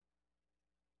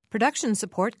Production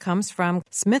support comes from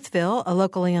Smithville, a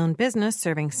locally owned business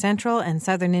serving central and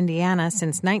southern Indiana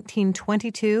since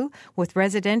 1922 with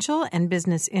residential and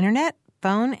business internet,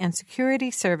 phone, and security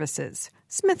services.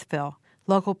 Smithville,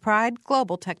 local pride,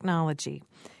 global technology.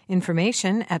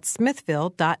 Information at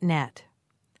smithville.net.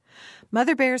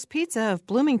 Mother Bear's Pizza of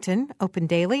Bloomington, open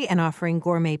daily and offering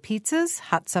gourmet pizzas,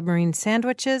 hot submarine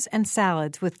sandwiches, and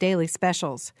salads with daily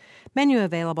specials. Menu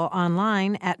available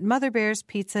online at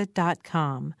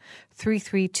motherbearspizza.com.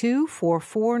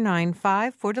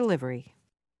 332-4495 for delivery.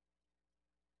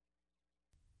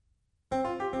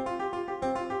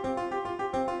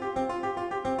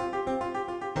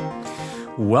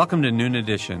 Welcome to Noon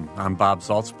Edition. I'm Bob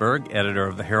Salzberg, editor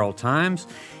of the Herald-Times,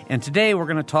 and today we're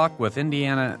going to talk with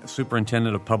Indiana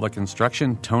Superintendent of Public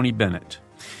Instruction, Tony Bennett.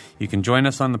 You can join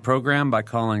us on the program by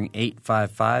calling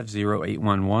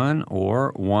 855-0811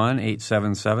 or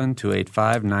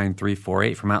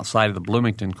 1-877-285-9348 from outside of the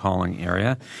Bloomington calling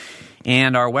area.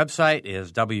 And our website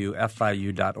is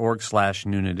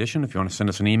wfiu.org/Noon Edition if you want to send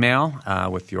us an email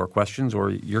with your questions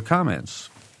or your comments.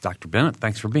 Dr. Bennett,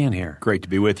 thanks for being here. Great to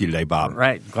be with you today, Bob.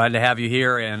 Right. Glad to have you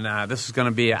here. And this is going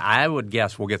to be, I would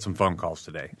guess we'll get some phone calls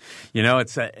today. You know,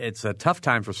 it's a tough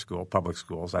time for public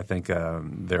schools. I think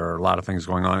there are a lot of things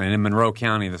going on. And in Monroe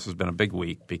County, this has been a big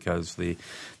week because the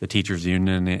teachers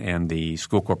union and the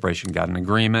school corporation got an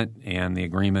agreement, and the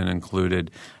agreement included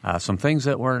some things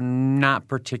that were not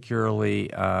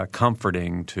particularly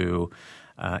comforting to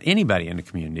anybody in the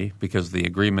community, because the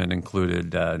agreement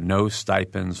included no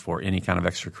stipends for any kind of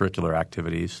extracurricular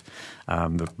activities.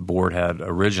 The board had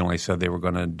originally said they were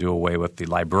going to do away with the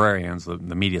librarians, the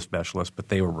media specialists, but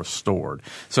they were restored.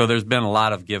 So there's been a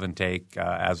lot of give and take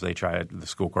as the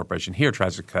school corporation here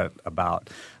tries to cut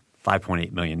about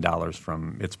 $5.8 million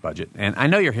from its budget. And I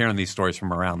know you're hearing these stories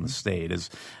from around the state. Is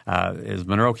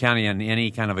Monroe County in any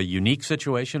kind of a unique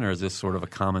situation, or is this sort of a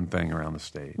common thing around the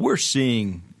state? We're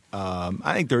seeing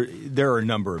I think there are a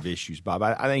number of issues, Bob.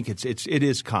 I think it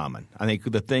is common. I think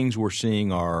the things we're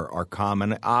seeing are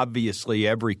common. Obviously,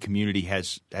 every community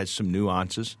has some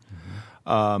nuances,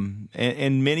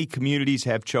 and many communities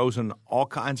have chosen all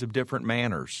kinds of different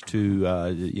manners to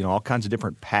all kinds of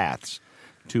different paths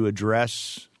to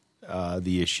address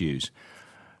the issues.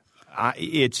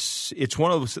 It's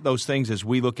one of those things as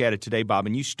we look at it today, Bob.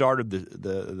 And you started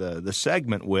the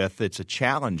segment with it's a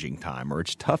challenging time or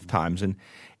it's tough times, and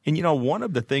one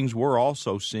of the things we're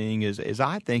also seeing is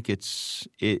I think it's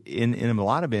in a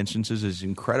lot of instances is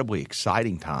incredibly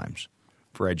exciting times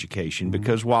for education,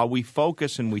 because while we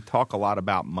focus and we talk a lot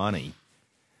about money,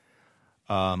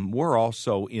 we're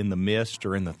also in the midst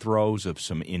or in the throes of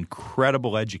some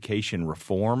incredible education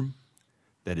reform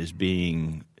that is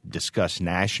being discussed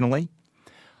nationally.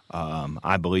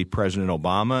 I believe President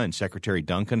Obama and Secretary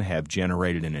Duncan have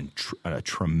generated a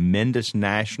tremendous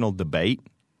national debate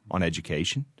on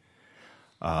education.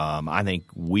 I think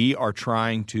we are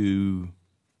trying to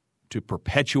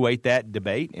perpetuate that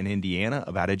debate in Indiana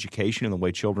about education and the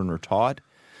way children are taught.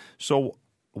 So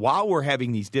while we're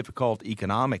having these difficult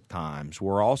economic times,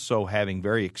 we're also having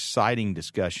very exciting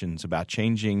discussions about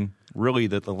changing really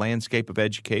the landscape of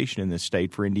education in this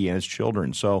state for Indiana's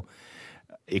children. So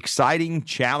exciting,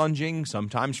 challenging,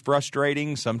 sometimes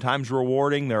frustrating, sometimes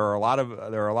rewarding. There are a lot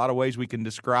of ways we can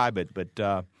describe it,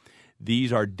 but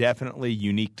these are definitely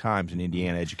unique times in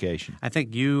Indiana education. I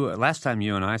think last time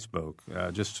you and I spoke,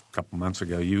 just a couple months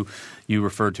ago, you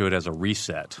referred to it as a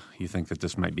reset. You think that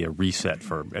this might be a reset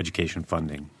for education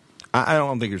funding. I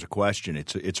don't think there's a question.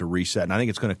 It's a reset, and I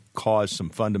think it's going to cause some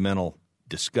fundamental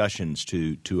discussions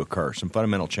to occur, some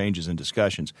fundamental changes in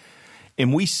discussions.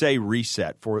 And we say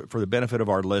reset for the benefit of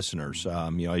our listeners.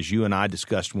 As you and I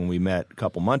discussed when we met a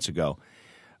couple months ago,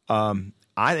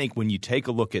 I think when you take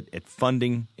a look at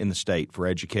funding in the state for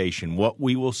education, what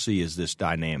we will see is this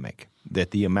dynamic,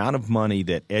 that the amount of money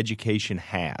that education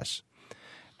has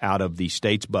out of the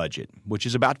state's budget, which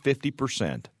is about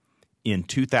 50% in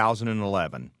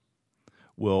 2011,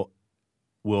 will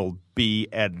be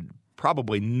at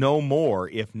probably no more,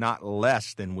 if not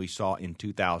less, than we saw in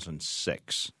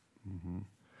 2006. Mm-hmm.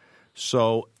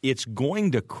 So it's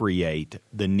going to create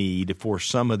the need for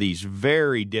some of these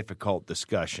very difficult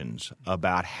discussions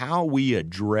about how we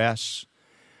address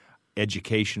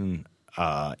education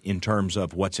in terms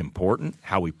of what's important,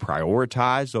 how we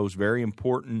prioritize those very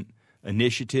important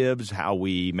initiatives, how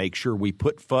we make sure we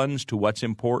put funds to what's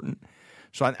important.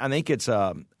 So I think it's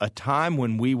a time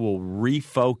when we will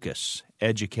refocus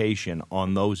education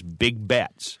on those big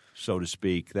bets, so to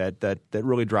speak, that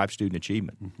really drive student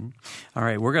achievement. Mm-hmm. All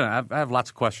right, I have lots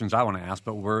of questions I want to ask,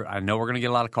 but I know we're going to get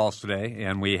a lot of calls today,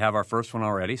 and we have our first one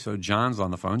already. So John's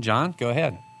on the phone. John, go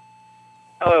ahead.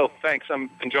 Hello, thanks. I'm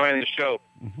enjoying the show.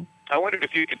 Mm-hmm. I wondered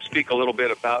if you could speak a little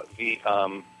bit about the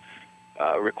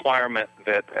requirement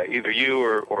that either you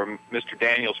or Mr.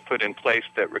 Daniels put in place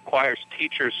that requires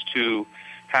teachers to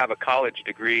have a college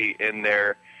degree in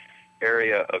their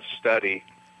area of study.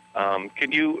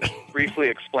 Can you briefly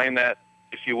explain that,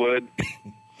 if you would?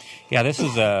 Yeah, this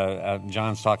is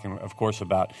John's talking, of course,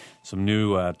 about some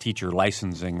new teacher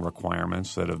licensing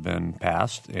requirements that have been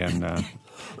passed, and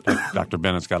Dr.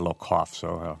 Bennett's got a little cough,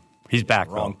 so he's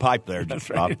back. Wrong pipe there, That's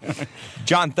right.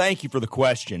 John, thank you for the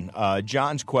question.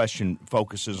 John's question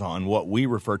focuses on what we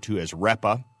refer to as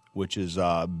REPA, which is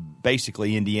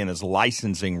basically Indiana's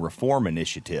licensing reform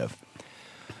initiative.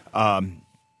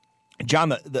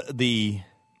 John,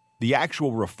 the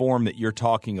actual reform that you're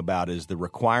talking about is the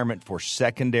requirement for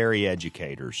secondary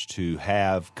educators to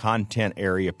have content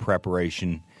area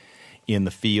preparation in the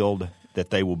field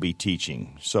that they will be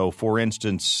teaching. So, for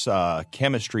instance,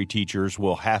 chemistry teachers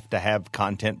will have to have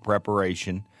content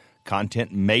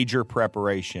major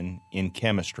preparation in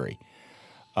chemistry.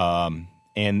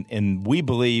 And we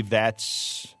believe that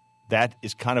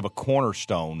is kind of a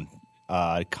cornerstone.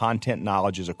 Content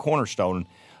knowledge is a cornerstone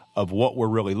of what we're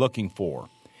really looking for.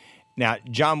 Now,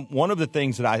 John, one of the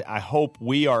things that I hope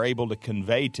we are able to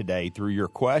convey today through your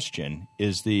question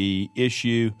is the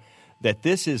issue that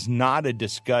this is not a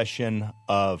discussion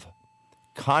of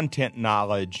content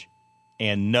knowledge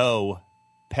and no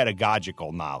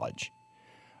pedagogical knowledge.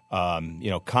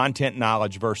 Content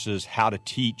knowledge versus how to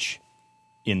teach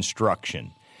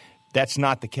instruction. That's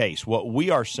not the case. What we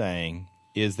are saying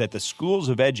is that the schools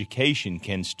of education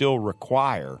can still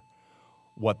require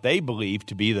what they believe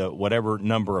to be the whatever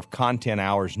number of content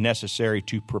hours necessary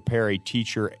to prepare a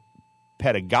teacher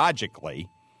pedagogically,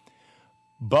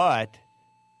 but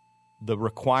the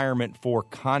requirement for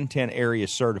content area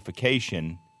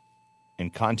certification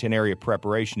and content area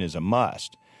preparation is a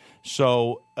must.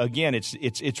 So again,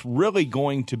 it's really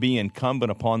going to be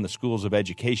incumbent upon the schools of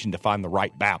education to find the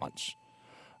right balance.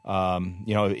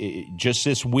 Just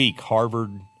this week,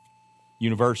 Harvard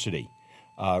University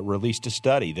released a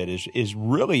study that is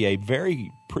really a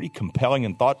pretty compelling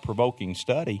and thought-provoking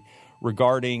study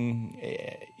regarding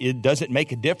does it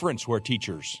make a difference where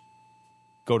teachers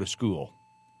go to school?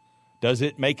 Does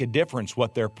it make a difference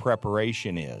what their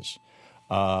preparation is?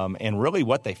 And really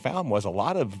what they found was a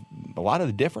lot of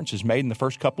the difference is made in the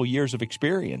first couple of years of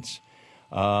experience.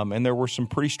 And there were some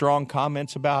pretty strong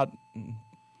comments about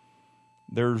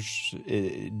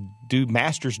do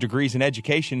master's degrees in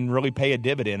education really pay a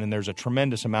dividend? And there's a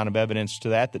tremendous amount of evidence to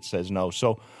that says no.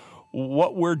 So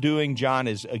what we're doing, John,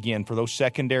 is, again, for those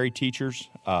secondary teachers,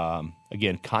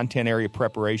 content area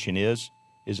preparation is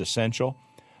essential,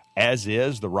 as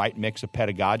is the right mix of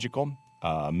pedagogical.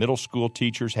 Middle school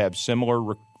teachers have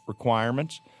similar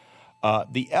requirements.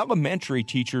 The elementary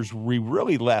teachers, we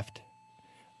really left,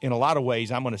 in a lot of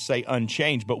ways, I'm going to say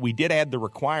unchanged, but we did add the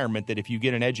requirement that if you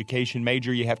get an education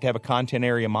major, you have to have a content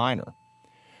area minor.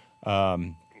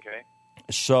 Okay.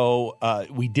 So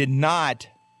we did not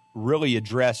really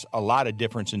address a lot of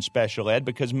difference in special ed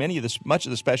because much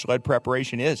of the special ed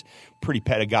preparation is pretty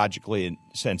pedagogically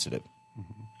sensitive.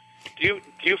 Do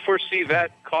you foresee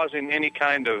that causing any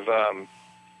kind of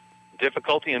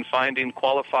difficulty in finding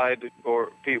qualified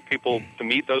or people to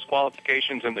meet those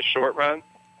qualifications in the short run?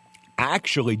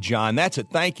 Actually, John,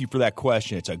 thank you for that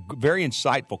question. It's a very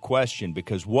insightful question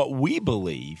because what we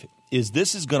believe is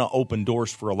this is going to open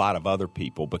doors for a lot of other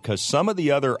people because some of the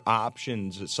other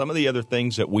options, some of the other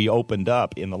things that we opened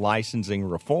up in the licensing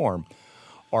reform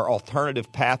are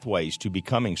alternative pathways to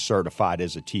becoming certified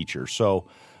as a teacher. So,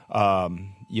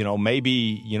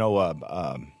 maybe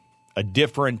a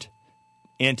different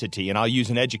entity, and I'll use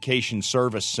an education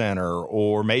service center,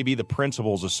 or maybe the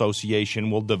Principals Association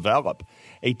will develop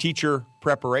a teacher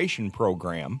preparation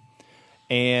program,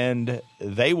 and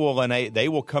they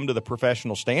will come to the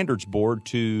Professional Standards Board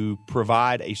to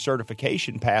provide a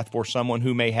certification path for someone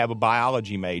who may have a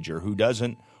biology major who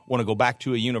doesn't want to go back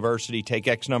to a university, take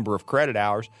X number of credit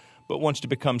hours, but wants to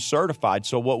become certified.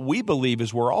 So what we believe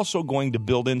is we're also going to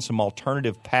build in some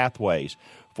alternative pathways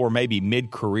for maybe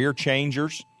mid-career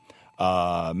changers,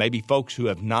 maybe folks who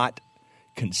have not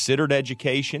considered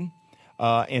education.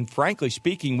 And frankly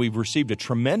speaking, we've received a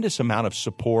tremendous amount of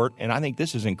support, and I think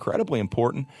this is incredibly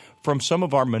important, from some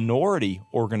of our minority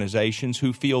organizations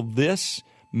who feel this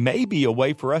may be a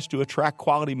way for us to attract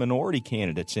quality minority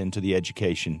candidates into the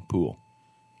education pool.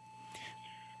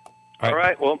 All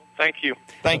right. Well, thank you.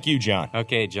 Thank you, John.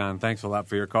 Okay, John, thanks a lot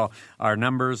for your call. Our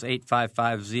number's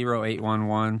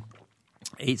 855-0811.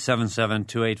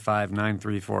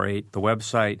 877-285-9348. The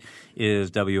website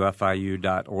is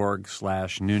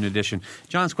wfiu.org/noon edition.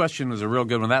 John's question was a real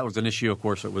good one. That was an issue, of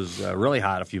course, that was really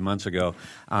hot a few months ago.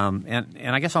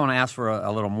 And I guess I want to ask for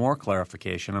a little more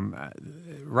clarification.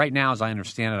 Right now, as I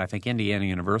understand it, I think Indiana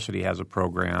University has a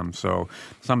program. So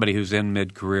somebody who's in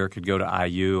mid-career could go to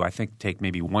IU, I think take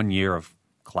maybe 1 year of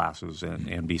classes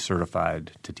and be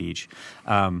certified to teach.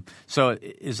 So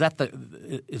is that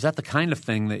the kind of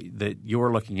thing that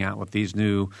you're looking at with these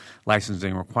new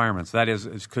licensing requirements? That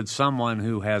is could someone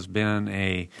who has been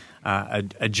a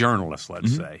journalist,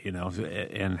 let's say,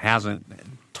 and hasn't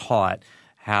taught,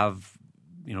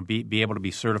 be able to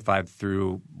be certified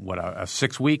through a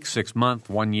 6 week, 6 month,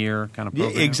 1 year kind of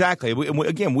program? Yeah, exactly.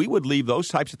 Again, we would leave those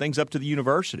types of things up to the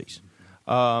universities.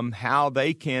 How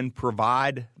they can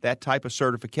provide that type of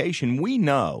certification. We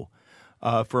know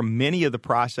from many of the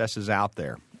processes out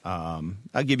there. I'll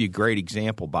give you a great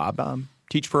example, Bob.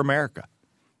 Teach for America.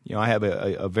 I have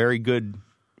a very good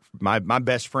my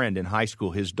best friend in high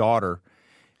school. His daughter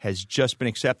has just been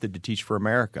accepted to Teach for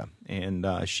America, and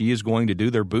she is going to do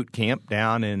their boot camp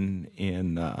down in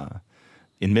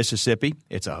Mississippi.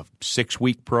 It's a 6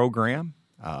 week program.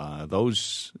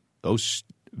 Those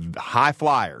high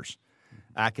flyers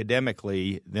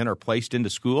academically then are placed into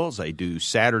schools. They do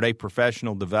Saturday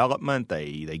professional development.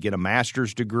 They get a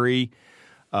master's degree.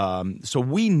 So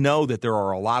we know that there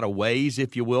are a lot of ways,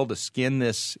 if you will, to skin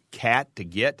this cat to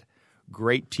get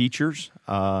great teachers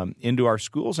into our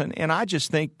schools. And I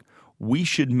just think we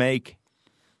should make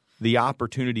the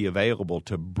opportunity available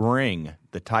to bring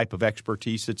the type of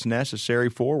expertise that's necessary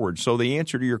forward. So the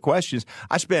answer to your question is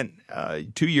I spent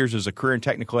 2 years as a career and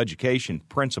technical education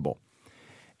principal.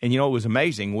 And, it was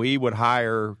amazing. We would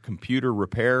hire computer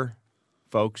repair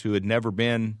folks who had never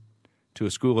been to a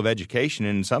school of education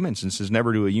and in some instances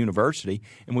never to a university,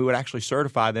 and we would actually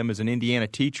certify them as an Indiana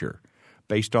teacher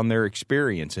based on their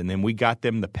experience. And then we got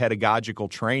them the pedagogical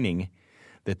training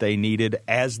that they needed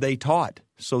as they taught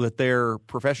so that their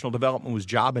professional development was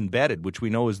job embedded, which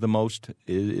we know is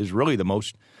really the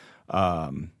most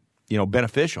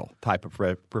beneficial type of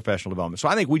professional development. So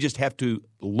I think we just have to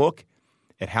look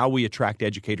at how we attract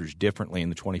educators differently in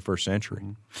the 21st century.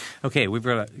 Okay, we've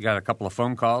got a couple of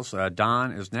phone calls.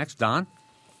 Don is next. Don?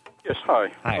 Yes,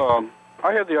 hi. Hi.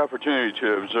 I had the opportunity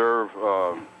to observe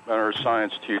an earth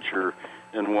science teacher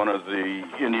in one of the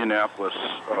Indianapolis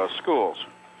schools.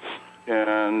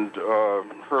 And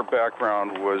her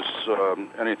background was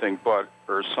anything but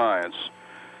earth science,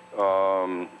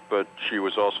 but she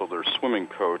was also their swimming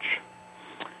coach.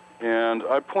 And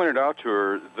I pointed out to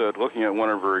her that looking at one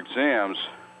of her exams,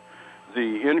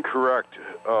 the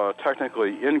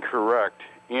technically incorrect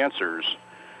answers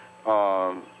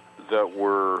that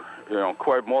were,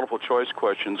 quite multiple choice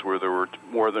questions where there were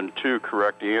more than two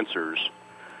correct answers,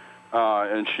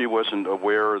 and she wasn't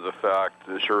aware of the fact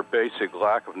that her basic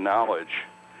lack of knowledge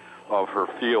of her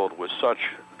field was such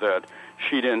that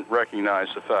she didn't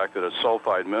recognize the fact that two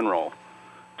sulfide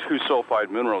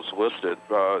minerals listed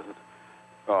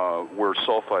were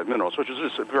sulfide minerals, which is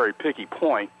just a very picky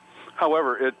point.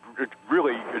 However, it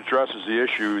really addresses the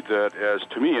issue that, as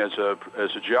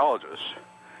a geologist,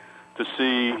 to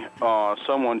see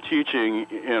someone teaching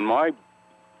in my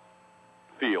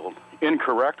field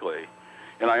incorrectly,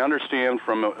 and I understand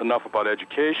from enough about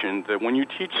education that when you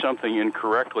teach something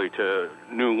incorrectly to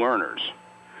new learners,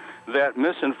 that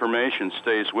misinformation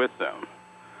stays with them.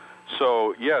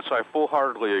 So, yes, I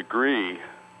full-heartedly agree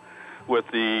with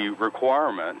the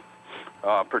requirement,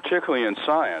 particularly in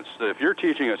science, that if you're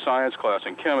teaching a science class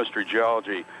in chemistry,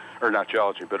 geology, or not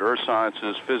geology, but earth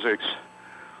sciences, physics,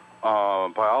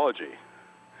 biology,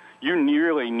 you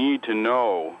really need to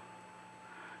know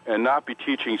and not be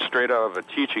teaching straight out of a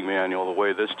teaching manual the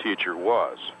way this teacher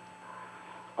was.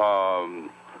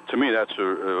 To me, that's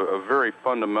a very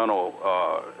fundamental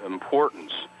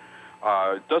importance.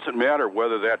 It doesn't matter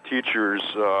whether that teacher's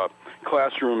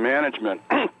classroom management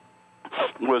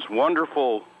was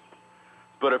wonderful,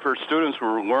 but if her students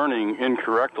were learning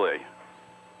incorrectly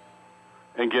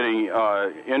and getting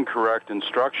incorrect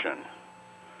instruction,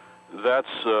 that's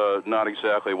not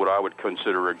exactly what I would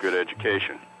consider a good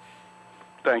education.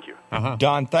 Thank you.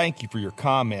 Don, thank you for your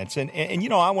comments. And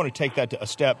I want to take that a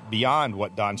step beyond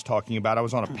what Don's talking about. I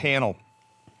was on a panel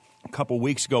a couple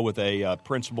weeks ago with a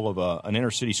principal of an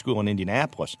inner-city school in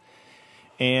Indianapolis.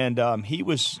 And he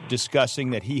was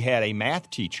discussing that he had a math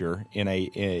teacher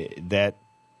that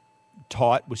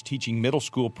was teaching middle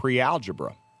school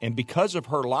pre-algebra. And because of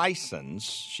her license,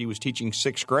 she was teaching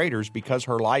sixth graders, because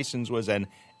her license was an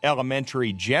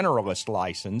elementary generalist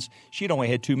license, she'd only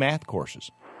had 2 math courses.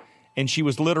 And she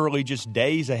was literally just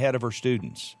days ahead of her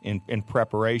students in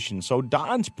preparation. So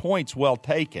Don's point's well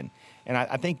taken. And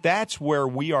I think that's where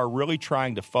we are really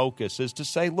trying to focus, is to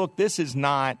say, look, this is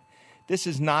not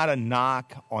a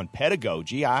knock on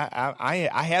pedagogy.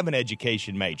 I have an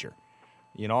education major.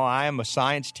 I am a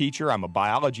science teacher. I'm a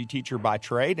biology teacher by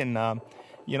trade. And,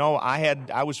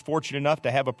 I was fortunate enough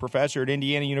to have a professor at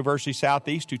Indiana University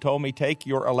Southeast who told me, take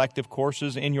your elective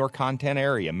courses in your content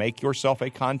area. Make yourself a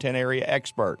content area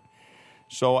expert.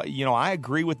 So, I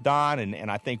agree with Don,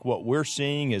 and I think what we're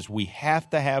seeing is we have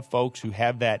to have folks who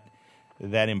have that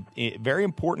very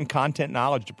important content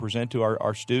knowledge to present to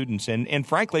our students. And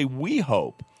frankly, we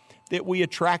hope that we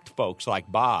attract folks like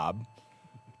Bob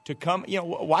to come.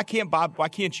 Why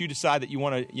can't you decide that you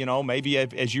want to, maybe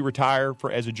as you retire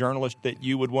as a journalist, that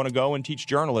you would want to go and teach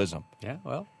journalism? Yeah,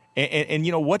 well. And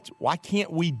why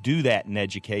can't we do that in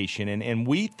education? And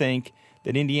we think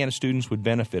that Indiana students would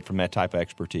benefit from that type of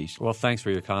expertise. Well, thanks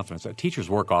for your confidence. Teachers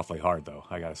work awfully hard, though,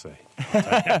 I got to say.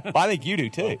 Well, I think you do,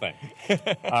 too. Well,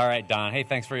 thanks. All right, Don. Hey,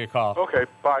 thanks for your call. Okay,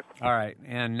 bye. All right,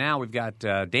 and now we've got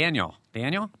Daniel.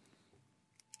 Daniel?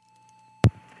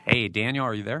 Hey, Daniel,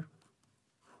 are you there?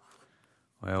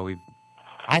 Well,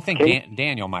 I think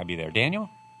Daniel might be there.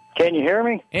 Daniel? Can you hear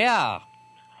me? Yeah.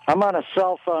 I'm on a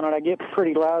cell phone, and I get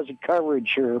pretty lousy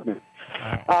coverage here.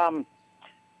 Right.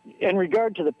 In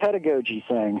regard to the pedagogy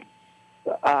thing,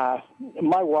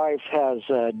 my wife has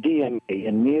a DMA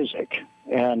in music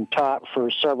and taught for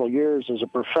several years as a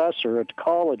professor at the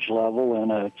college level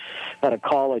and at a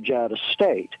college out of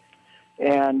state.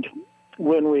 And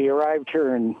when we arrived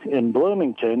here in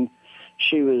Bloomington,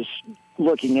 she was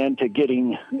looking into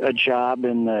getting a job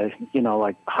in the,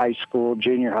 like high school,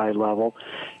 junior high level,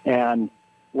 and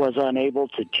was unable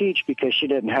to teach because she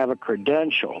didn't have a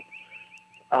credential.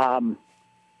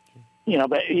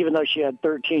 But even though she had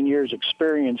 13 years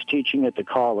experience teaching at the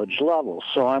college level.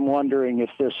 So I'm wondering if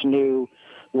this new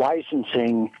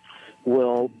licensing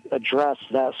will address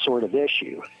that sort of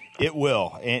issue. It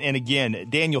will. And again,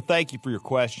 Daniel, thank you for your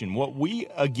question. What we,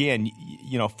 again,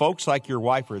 folks like your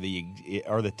wife are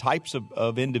the types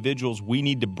of individuals we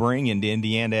need to bring into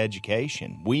Indiana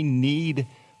education. We need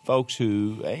folks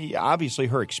who, obviously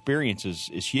her experience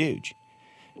is huge.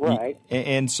 Right.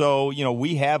 And so,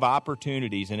 we have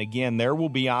opportunities, and again, there will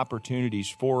be opportunities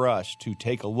for us to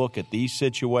take a look at these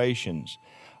situations,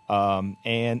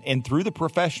 and through the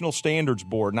Professional Standards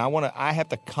Board. And I have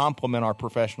to compliment our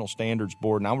Professional Standards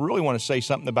Board, and I really want to say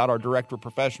something about our Director of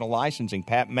Professional Licensing,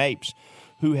 Pat Mapes,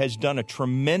 who has done a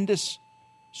tremendous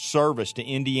service to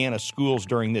Indiana schools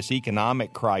during this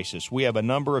economic crisis. We have a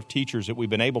number of teachers that we've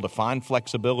been able to find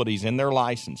flexibilities in their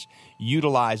license,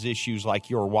 utilize issues like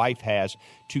your wife has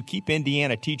to keep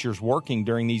Indiana teachers working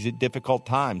during these difficult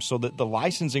times, so that the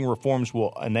licensing reforms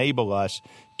will enable us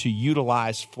to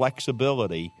utilize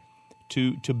flexibility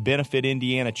to benefit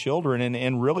Indiana children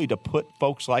and really to put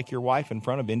folks like your wife in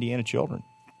front of Indiana children.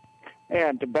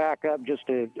 And to back up just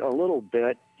a little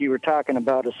bit, you were talking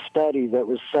about a study that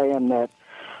was saying that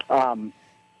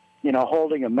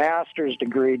holding a master's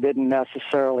degree didn't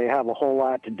necessarily have a whole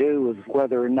lot to do with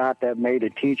whether or not that made a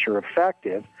teacher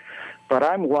effective. But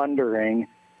I'm wondering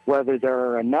whether there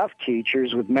are enough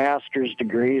teachers with master's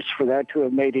degrees for that to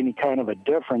have made any kind of a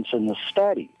difference in the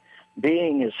study,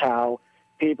 being as how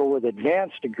people with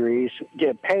advanced degrees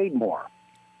get paid more.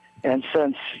 And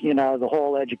since, the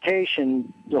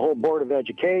whole Board of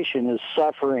Education is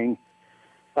suffering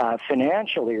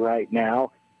financially right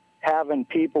now, having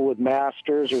people with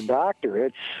masters or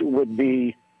doctorates would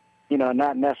be,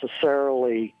 not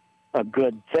necessarily a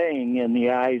good thing in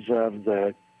the eyes of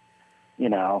the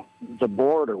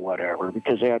board or whatever,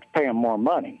 because they have to pay them more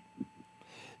money.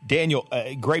 Daniel,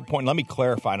 great point. Let me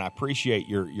clarify, and I appreciate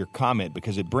your comment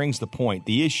because it brings the point.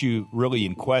 The issue really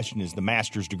in question is the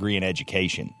master's degree in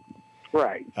education.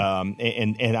 Right.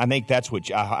 And I think that's what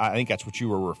you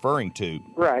were referring to.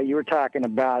 Right. You were talking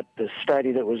about the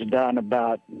study that was done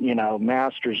about,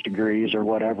 master's degrees or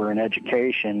whatever in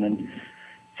education, and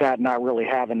that not really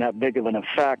having that big of an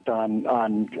effect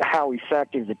on how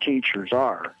effective the teachers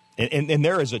are. And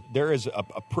there is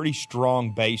a pretty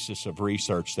strong basis of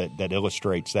research that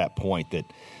illustrates that point,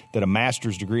 that a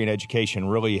master's degree in education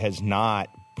really has not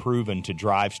proven to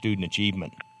drive student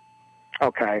achievement.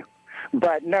 Okay.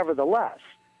 But nevertheless,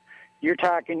 you're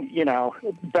talking,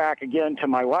 back again to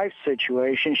my wife's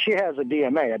situation. She has a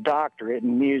DMA, a doctorate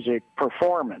in music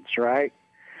performance, right?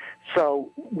 So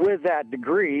with that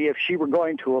degree, if she were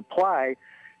going to apply,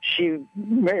 she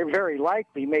very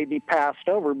likely may be passed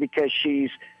over because she's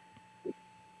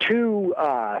too,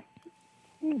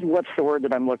 what's the word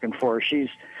that I'm looking for? She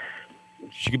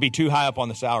could be too high up on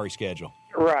the salary schedule.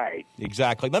 Right.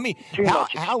 Exactly.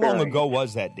 How long ago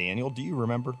was that, Daniel? Do you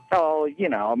remember? Oh,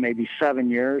 maybe 7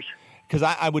 years. Because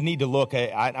I would need to look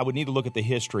at the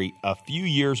history a few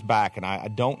years back, and I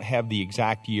don't have the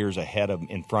exact years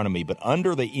in front of me. But I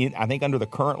think under the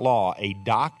current law, a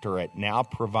doctorate now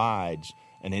provides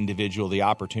an individual the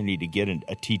opportunity to get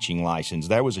a teaching license.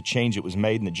 There was a change that was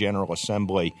made in the General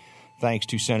Assembly, thanks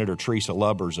to Senator Teresa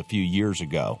Lubbers a few years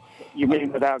ago. You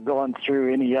mean without going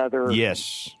through any other?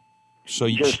 Yes. So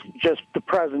just the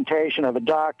presentation of a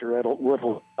doctorate would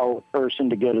allow a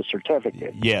person to get a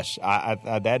certificate. Yes,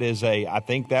 I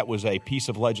think that was a piece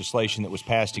of legislation that was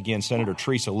passed again. Senator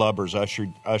Teresa Lubbers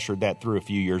ushered that through a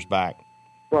few years back.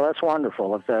 Well, that's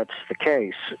wonderful if that's the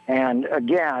case. And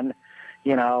again,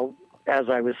 as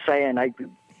I was saying,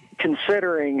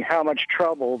 considering how much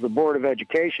trouble the Board of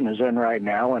Education is in right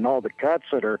now and all the cuts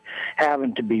that are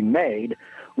having to be made,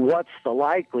 what's the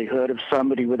likelihood of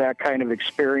somebody with that kind of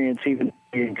experience even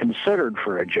being considered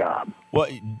for a job? Well,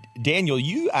 Daniel,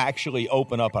 you actually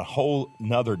open up a whole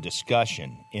nother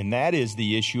discussion, and that is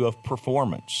the issue of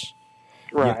performance.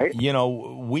 Right.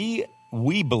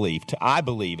 We believe, I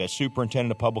believe, as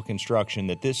superintendent of public instruction,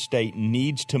 that this state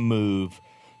needs to move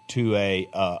to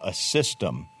a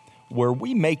system where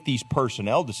we make these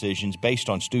personnel decisions based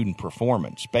on student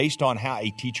performance, based on how a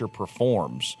teacher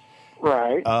performs.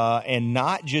 Right. And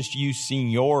not just use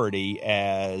seniority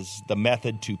as the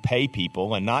method to pay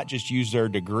people, and not just use their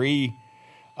degree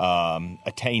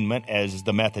attainment as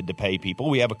the method to pay people.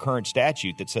 We have a current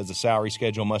statute that says the salary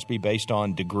schedule must be based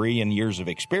on degree and years of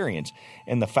experience.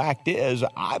 And the fact is,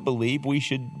 I believe we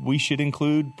should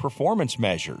include performance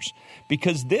measures,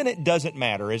 because then it doesn't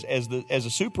matter. As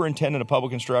a superintendent of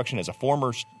public instruction, as a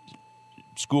former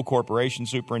school corporation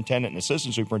superintendent and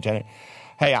assistant superintendent,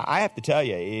 hey, I have to tell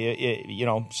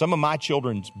you, some of my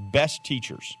children's best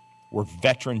teachers were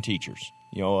veteran teachers.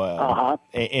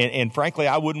 And frankly,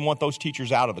 I wouldn't want those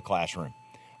teachers out of the classroom.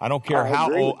 I don't care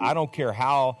how old, I don't care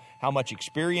how much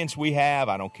experience we have.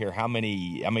 I don't care how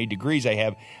many degrees they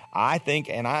have. I think,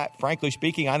 frankly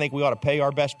speaking, I think we ought to pay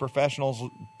our best professionals,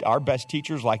 our best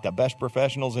teachers, like the best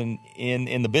professionals in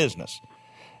the business.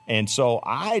 And so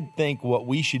I think what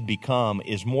we should become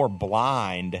is more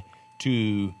blind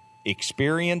to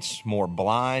experience, more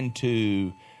blind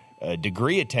to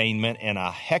degree attainment, and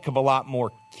a heck of a lot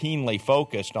more keenly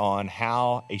focused on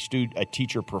how a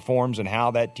teacher performs and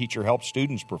how that teacher helps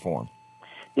students perform.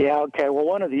 Yeah, okay. Well,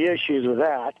 one of the issues with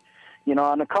that,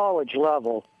 on the college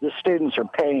level, the students are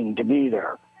paying to be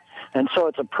there. And so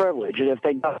it's a privilege. And if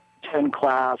they go to 10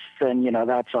 class, then,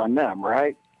 that's on them,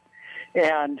 right?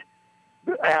 And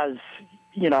as,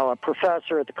 a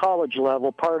professor at the college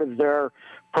level, part of their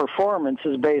performance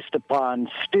is based upon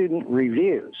student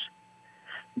reviews.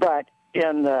 But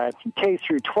in the K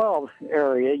through 12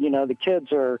 area, the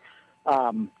kids are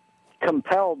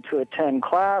compelled to attend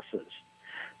classes.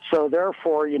 So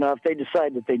therefore, if they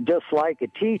decide that they dislike a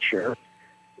teacher,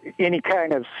 any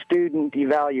kind of student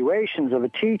evaluations of a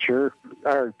teacher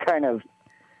are kind of,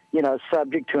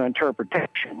 subject to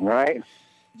interpretation, right?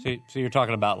 So you're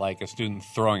talking about like a student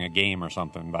throwing a game or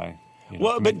something by...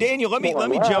 But Daniel, let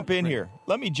me jump in here.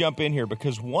 Let me jump in here,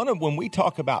 because when we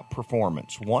talk about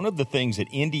performance, one of the things that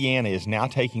Indiana is now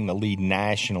taking the lead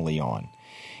nationally on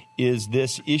is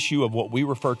this issue of what we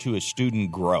refer to as student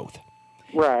growth.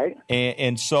 Right.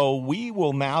 And so we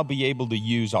will now be able to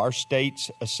use our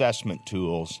state's assessment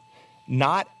tools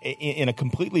not in a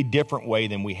completely different way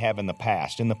than we have in the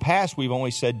past. In the past, we've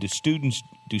only said,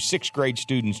 do sixth grade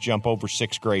students jump over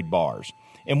sixth grade bars?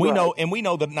 And we know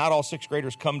that not all sixth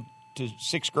graders come to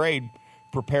sixth grade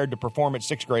prepared to perform at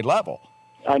sixth grade level.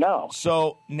 I know.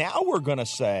 So now we're going to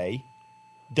say,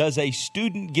 does a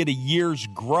student get a year's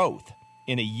growth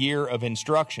in a year of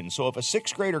instruction? So if a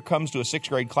sixth grader comes to a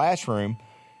sixth grade classroom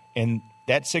and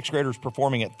that sixth grader is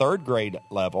performing at third grade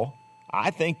level,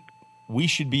 I think we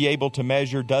should be able to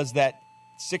measure, does that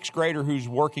sixth grader who's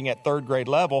working at third grade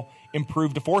level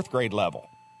improve to fourth grade level?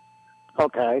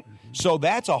 Okay. So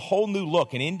that's a whole new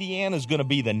look, and Indiana is going to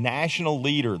be the national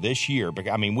leader this year.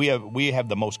 I mean, we have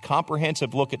the most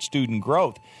comprehensive look at student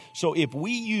growth. So if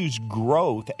we use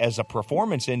growth as a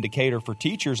performance indicator for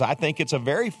teachers, I think it's a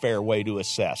very fair way to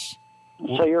assess.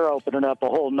 So you're opening up a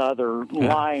whole nother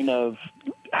line of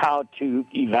how to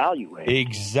evaluate.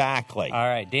 Exactly. All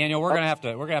right, Daniel, we're gonna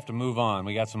have to move on.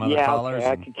 We got some other callers.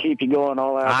 I could keep you going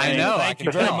all that. I know. Thank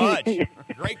you very much.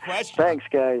 Great question. Thanks,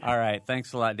 guys. All right,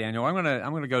 thanks a lot, Daniel. I'm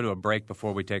gonna go to a break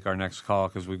before we take our next call,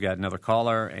 because we've got another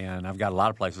caller, and I've got a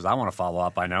lot of places I want to follow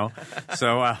up. I know.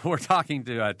 So we're talking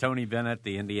to Tony Bennett,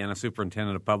 the Indiana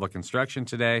Superintendent of Public Instruction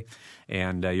today,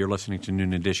 and you're listening to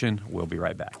Noon Edition. We'll be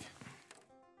right back.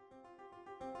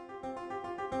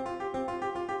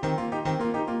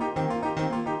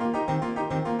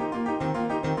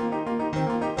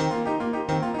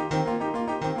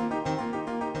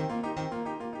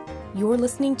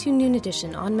 listening to Noon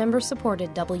Edition on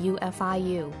member-supported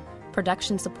WFIU.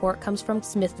 Production support comes from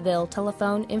Smithville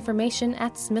Telephone Information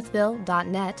at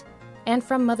smithville.net and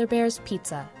from Mother Bear's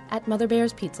Pizza at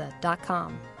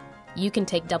motherbearspizza.com. You can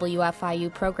take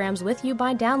WFIU programs with you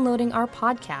by downloading our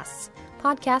podcasts.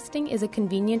 Podcasting is a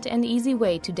convenient and easy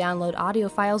way to download audio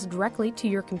files directly to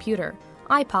your computer,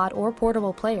 iPod, or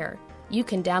portable player. You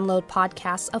can download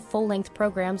podcasts of full-length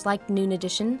programs like Noon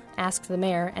Edition, Ask the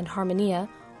Mayor, and Harmonia,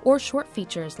 or short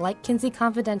features like Kinsey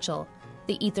Confidential,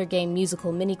 the Ether Game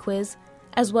Musical Mini Quiz,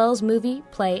 as well as movie,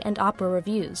 play, and opera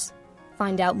reviews.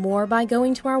 Find out more by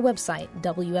going to our website,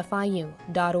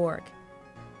 wfiu.org.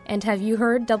 And have you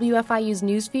heard WFIU's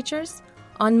news features?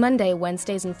 On Monday,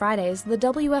 Wednesdays, and Fridays, the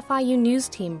WFIU News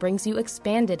Team brings you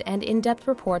expanded and in-depth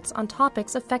reports on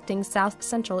topics affecting South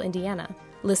Central Indiana.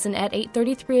 Listen at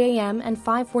 8:33 a.m. and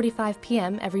 5:45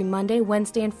 p.m. every Monday,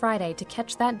 Wednesday, and Friday to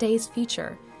catch that day's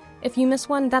feature. If you miss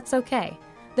one, that's okay.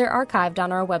 They're archived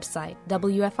on our website,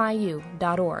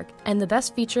 wfiu.org, and the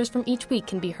best features from each week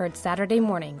can be heard Saturday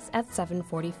mornings at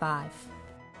 7:45.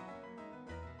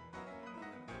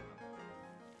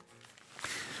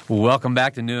 Welcome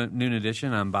back to Noon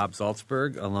Edition. I'm Bob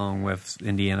Salzberg, along with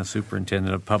Indiana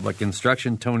Superintendent of Public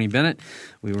Instruction, Tony Bennett.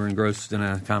 We were engrossed in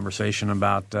a conversation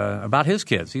about his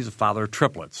kids. He's a father of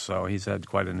triplets, so he's had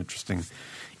quite an interesting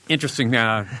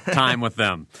time with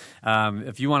them.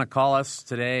 If you want to call us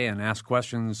today and ask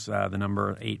questions, the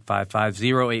number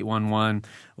 855-0811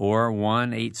 or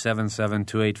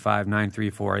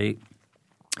 1-877-285-9348.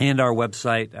 And our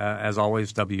website, as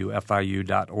always,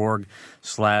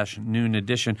 wfiu.org/Noon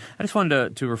Edition. I just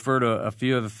wanted to refer to a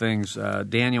few of the things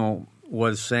Daniel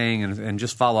was saying and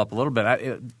just follow up a little bit.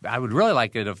 I would really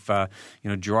like it if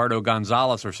Gerardo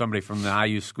Gonzalez or somebody from the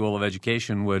IU School of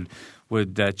Education would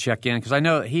check in, because I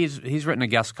know he's written a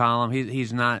guest column.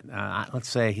 He's not let's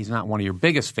say he's not one of your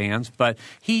biggest fans, but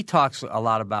he talks a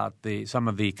lot about some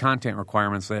of the content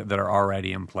requirements that are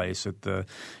already in place at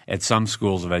some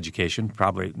schools of education.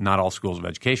 Probably not all schools of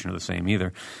education are the same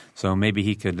either. So maybe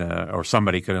he could or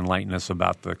somebody could enlighten us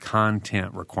about the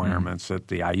content requirements at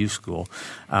the IU school.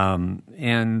 And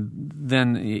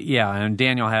then and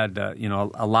Daniel had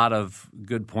a lot of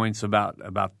good points about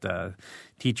the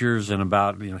teachers and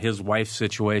about his wife's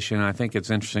situation. I think it's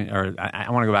interesting, or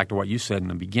I want to go back to what you said in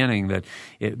the beginning, that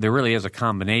there really is a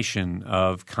combination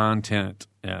of content,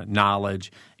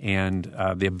 knowledge, and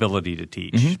the ability to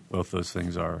teach. Mm-hmm. Both those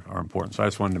things are important. So I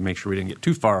just wanted to make sure we didn't get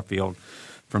too far afield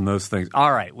from those things.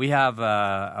 All right, we have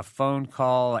a phone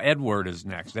call. Edward is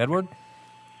next. Edward?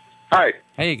 Hi.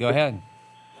 Hey, go ahead.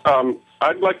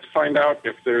 I'd like to find out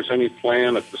if there's any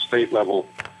plan at the state level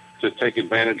to take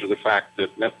advantage of the fact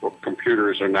that netbook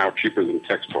computers are now cheaper than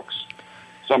textbooks.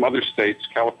 Some other states,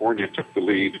 California took the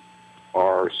lead,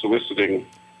 are soliciting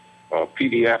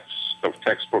PDFs of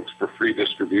textbooks for free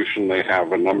distribution. They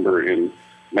have a number in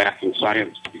math and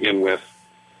science to begin with.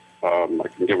 I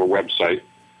can give a website,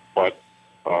 but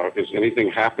is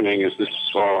anything happening? Is this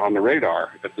on the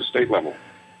radar at the state level?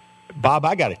 Bob,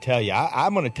 I got to tell you,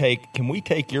 I'm going to can we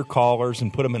take your callers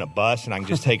and put them in a bus and I can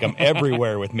just take them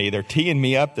everywhere with me? They're teeing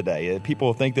me up today.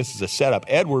 People think this is a setup.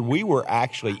 Edward,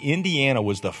 Indiana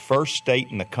was the first state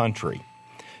in the country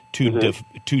to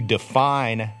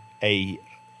define a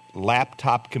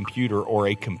laptop computer or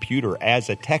a computer as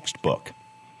a textbook.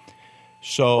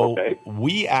 So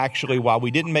we actually, while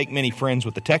we didn't make many friends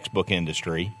with the textbook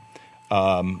industry,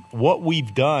 what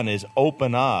we've done is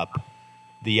open up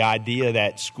the idea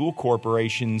that school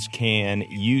corporations can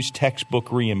use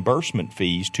textbook reimbursement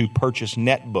fees to purchase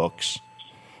netbooks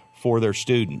for their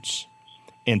students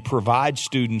and provide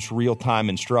students real-time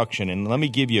instruction. And let me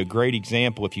give you a great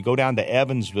example. If you go down to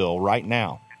Evansville right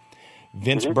now,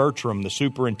 Vince Bertram, the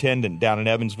superintendent down at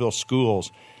Evansville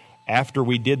Schools, after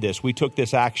we did this, we took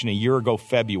this action a year ago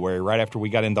February, right after we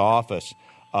got into office.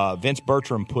 Vince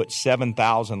Bertram put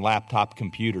 7,000 laptop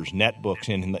computers, netbooks,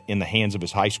 in the hands of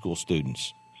his high school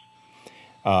students.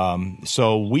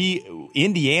 So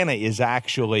Indiana is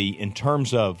actually, in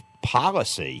terms of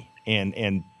policy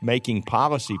and making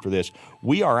policy for this,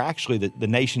 we are actually the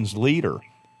nation's leader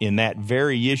in that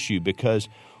very issue, because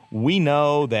we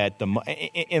know that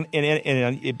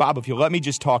and Bob, if you'll let me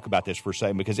just talk about this for a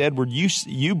second, because Edward,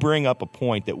 you bring up a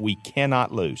point that we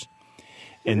cannot lose,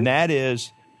 and that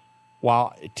is,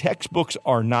 while textbooks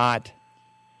are not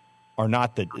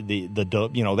the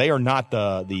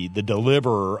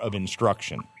deliverer of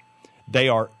instruction, they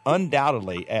are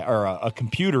undoubtedly, or a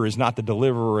computer is not the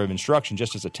deliverer of instruction,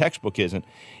 just as a textbook isn't.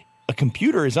 A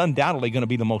computer is undoubtedly going to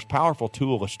be the most powerful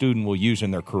tool a student will use in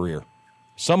their career,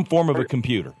 some form of a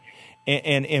computer.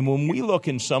 And when we look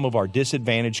in some of our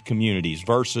disadvantaged communities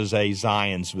versus a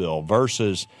Zionsville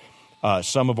versus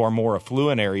some of our more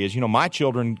affluent areas, my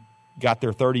children got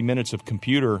their 30 minutes of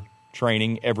computer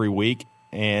training every week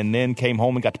and then came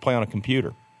home and got to play on a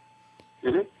computer.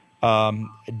 Mm-hmm.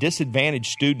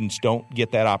 Disadvantaged students don't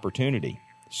get that opportunity.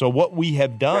 So what we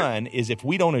have done is if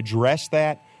we don't address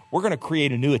that, we're going to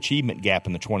create a new achievement gap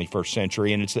in the 21st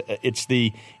century,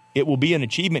 and it will be an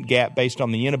achievement gap based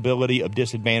on the inability of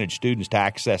disadvantaged students to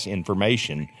access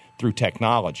information through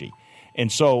technology. And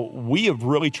so we have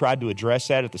really tried to address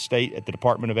that at the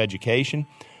Department of Education.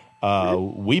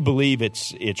 We believe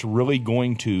it's really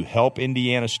going to help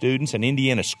Indiana students and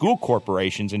Indiana school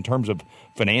corporations in terms of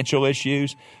financial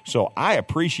issues. So I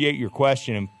appreciate your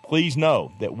question, and please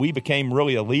know that we became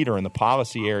really a leader in the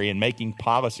policy area in making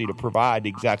policy to provide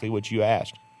exactly what you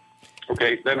asked.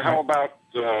 Okay, then how about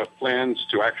plans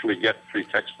to actually get free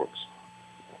textbooks?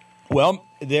 Well,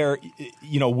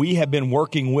 we have been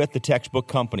working with the textbook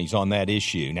companies on that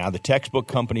issue. Now, the textbook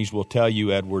companies will tell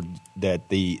you, Edward, that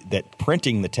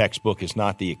printing the textbook is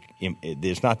not the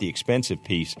expensive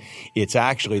piece. It's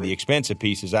actually the expensive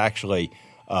piece is actually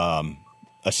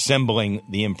assembling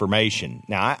the information.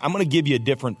 Now, I'm going to give you a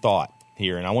different thought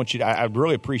here, and I'd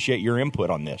really appreciate your input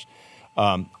on this.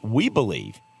 We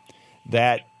believe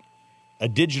that a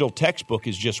digital textbook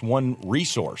is just one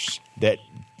resource that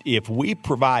if we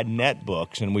provide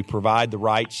netbooks and we provide the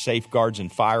right safeguards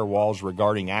and firewalls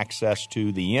regarding access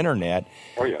to the Internet,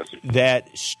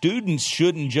 that students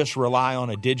shouldn't just rely on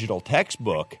a digital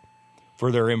textbook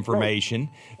for their information.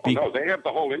 No, they have the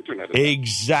whole Internet.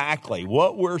 Exactly.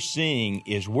 What we're seeing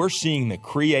is the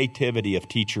creativity of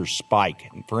teachers spike.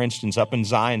 For instance, up in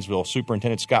Zionsville,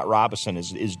 Superintendent Scott Robinson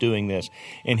is doing this,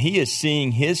 and he is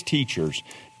seeing his teachers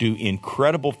do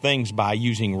incredible things by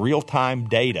using real-time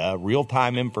data,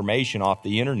 real-time information off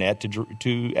the Internet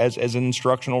to as an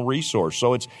instructional resource.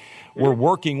 So we're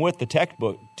working with the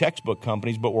textbook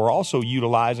companies, but we're also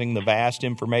utilizing the vast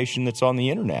information that's on the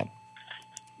Internet.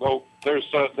 Well, there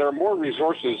are more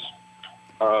resources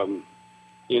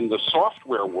in the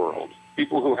software world,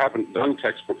 people who haven't done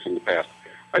textbooks in the past.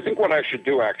 I think what I should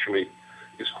do, actually,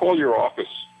 is call your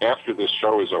office after this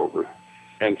show is over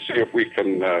and see if we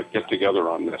can get together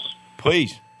on this.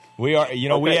 Please. We are,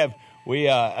 okay.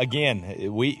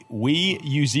 we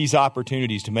use these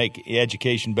opportunities to make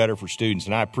education better for students,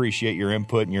 and I appreciate your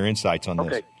input and your insights on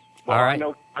this. Well, all right.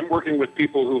 I'm working with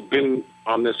people who've been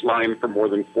on this line for more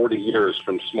than 40 years,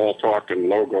 from Smalltalk and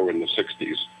Logo in the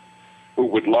 60s, who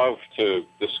would love to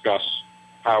discuss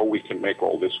how we can make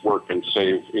all this work and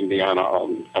save Indiana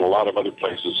and a lot of other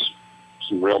places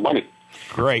some real money.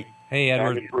 Great. Hey,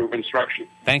 Edward. And improve instruction.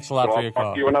 Thanks a lot for your call. I'll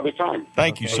talk to you another time.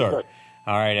 Thank you, sir. Good.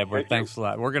 All right, Edward. Thanks a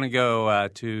lot. We're going to go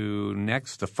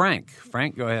next to Frank.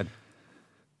 Frank, go ahead.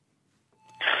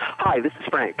 Hi, this is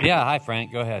Frank. Yeah, hi,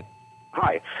 Frank. Go ahead.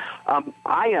 Hi.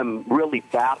 I am really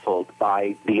baffled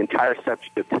by the entire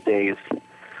subject of today's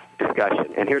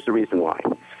discussion, and here's the reason why.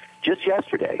 Just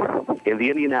yesterday, in the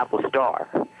Indianapolis Star,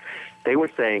 they were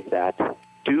saying that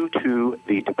due to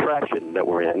the depression that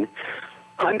we're in,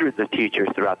 hundreds of teachers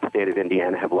throughout the state of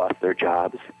Indiana have lost their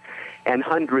jobs, and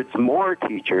hundreds more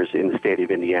teachers in the state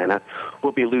of Indiana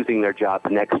will be losing their jobs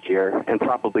next year and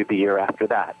probably the year after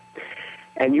that.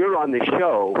 And you're on the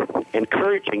show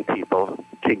encouraging people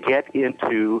to get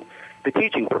into the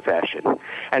teaching profession.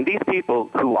 And these people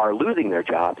who are losing their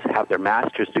jobs have their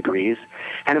master's degrees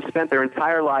and have spent their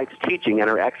entire lives teaching and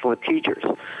are excellent teachers.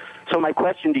 So my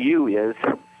question to you is,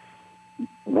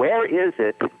 where is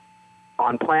it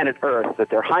on planet Earth that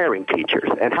they're hiring teachers,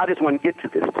 and how does one get to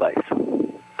this place?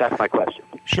 That's my question.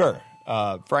 Sure.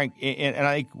 Frank, and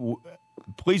I think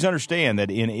please understand that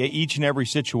in each and every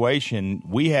situation,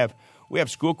 we have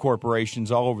school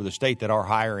corporations all over the state that are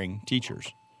hiring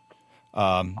teachers.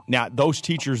 Now, those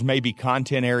teachers may be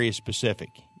content area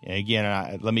specific.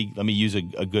 Again, let me use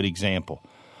a good example.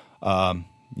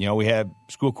 We have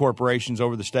school corporations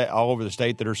all over the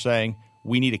state that are saying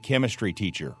we need a chemistry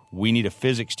teacher, we need a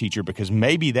physics teacher, because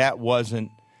maybe that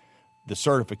wasn't the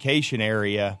certification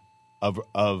area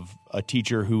of a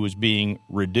teacher who was being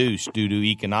reduced due to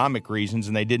economic reasons,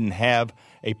 and they didn't have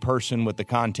a person with the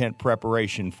content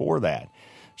preparation for that.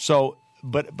 So,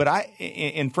 but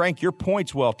Frank, your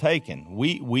point's well taken.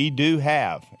 We do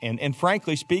have, and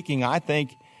frankly speaking, I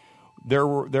think there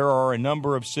are a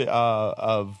number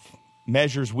of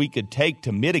measures we could take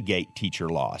to mitigate teacher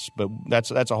loss, but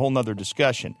that's a whole nother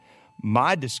discussion.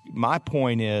 My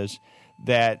point is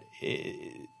that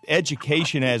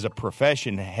education as a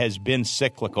profession has been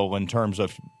cyclical in terms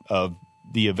of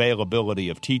the availability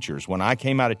of teachers. When I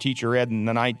came out of teacher ed in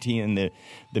the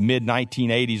mid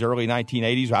 1980s, early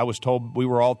 1980s, we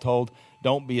were all told,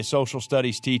 don't be a social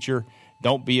studies teacher,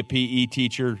 don't be a PE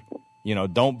teacher,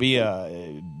 don't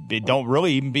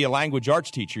really even be a language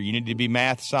arts teacher. You need to be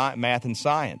math and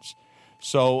science.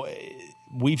 So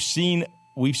we've seen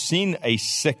a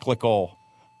cyclical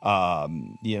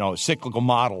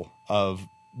model of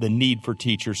the need for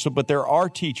teachers. But there are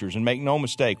teachers, and make no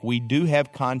mistake, we do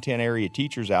have content area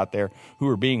teachers out there who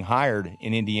are being hired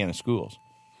in Indiana schools.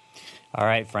 All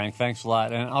right, Frank, thanks a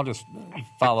lot. And I'll just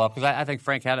follow up because I think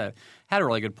Frank had a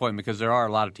really good point, because there are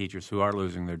a lot of teachers who are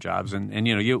losing their jobs. And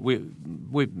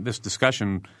this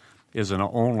discussion isn't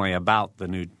only about the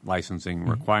new licensing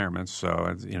requirements. So,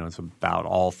 it's about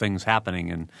all things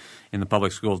happening in the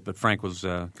public schools. But Frank was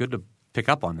good to pick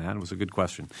up on that. It was a good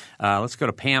question. Let's go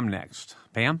to Pam next.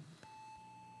 Pam?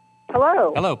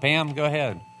 Hello. Hello, Pam. Go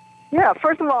ahead. Yeah,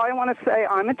 first of all, I want to say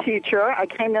I'm a teacher. I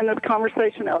came in this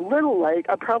conversation a little late.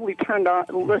 I probably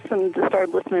started listening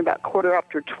about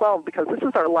 12:15 because this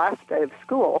is our last day of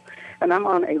school, and I'm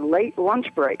on a late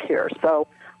lunch break here. So,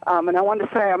 and I wanted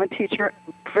to say I'm a teacher,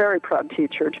 very proud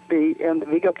teacher to be in the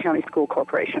Vigo County School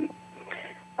Corporation.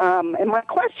 And my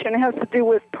question has to do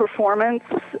with performance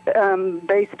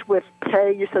based with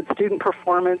pay. You said student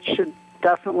performance should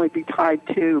definitely be tied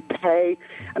to pay.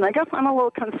 And I guess I'm a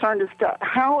little concerned as to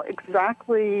how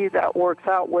exactly that works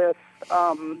out with,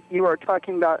 you are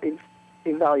talking about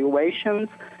evaluations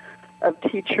of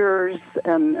teachers,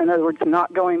 and in other words,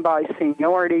 not going by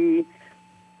seniority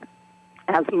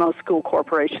as most school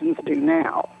corporations do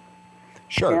now.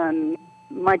 Sure. And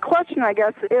my question, I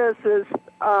guess, is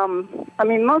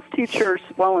most teachers,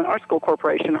 in our school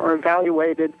corporation, are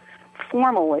evaluated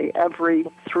formally every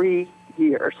 3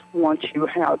 years once you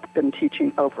have been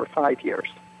teaching over 5 years.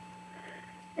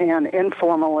 And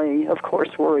informally, of course,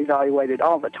 we're evaluated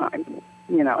all the time,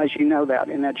 as you know that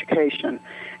in education.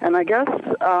 And I guess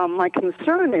my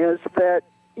concern is that,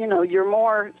 your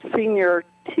more senior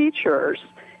teachers,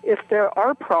 if there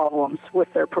are problems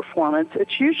with their performance,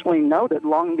 it's usually noted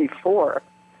long before,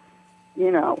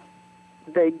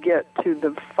 they get to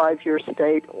the 5-year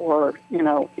state or,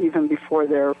 even before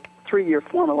their 3-year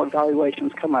formal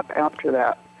evaluations come up after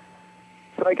that.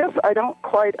 So I guess I don't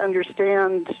quite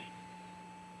understand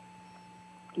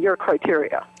your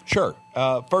criteria. Sure.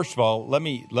 First of all, let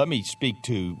me speak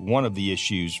to one of the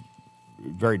issues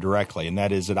very directly, and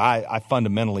that is that I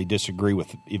fundamentally disagree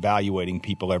with evaluating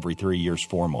people every 3 years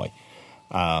formally.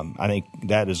 I think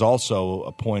that is also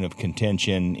a point of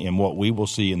contention in what we will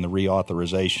see in the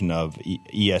reauthorization of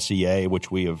ESEA,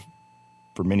 which we have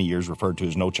for many years referred to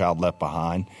as No Child Left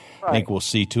Behind. Right. I think we'll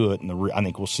see it in the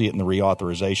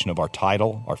reauthorization of our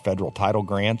federal title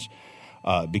grants,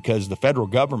 because the federal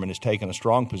government has taken a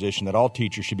strong position that all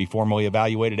teachers should be formally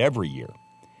evaluated every year,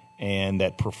 and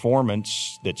that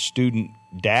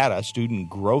student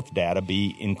growth data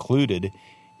be included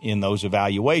in those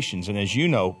evaluations. And as you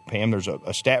know, Pam, there's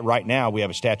a stat right now. We have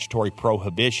a statutory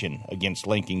prohibition against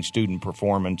linking student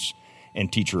performance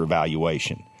and teacher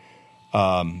evaluation.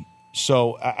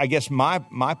 So I guess my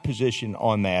position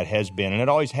on that has been, and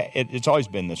it's always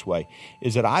been this way,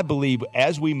 is that I believe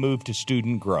as we move to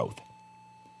student growth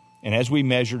and as we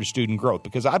measure to student growth,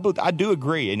 because I do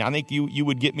agree, and I think you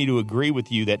would get me to agree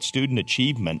with you that student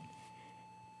achievement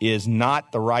is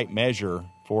not the right measure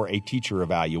for a teacher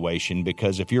evaluation,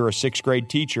 because if you're a 6th grade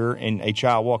teacher and a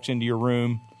child walks into your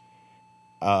room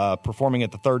performing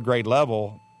at the 3rd grade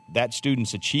level, that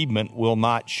student's achievement will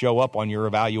not show up on your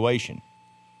evaluation.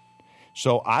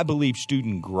 So I believe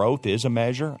student growth is a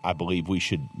measure. I believe we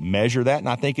should measure that, and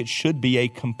I think it should be a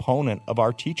component of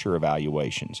our teacher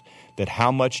evaluations, that how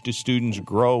much do students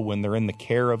grow when they're in the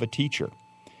care of a teacher.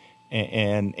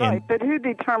 Right, but who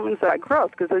determines that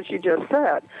growth? Because as you just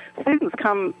said, students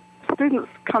come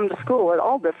to school at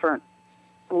all different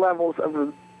levels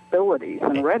of abilities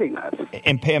and readiness.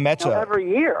 And Pam, that's every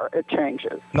year it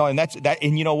changes. No, and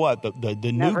and you know what?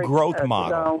 The new growth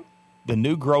model. The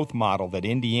new growth model that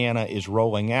Indiana is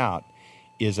rolling out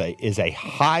is a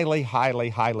highly, highly,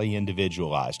 highly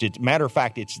individualized. Matter of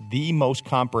fact, it's the most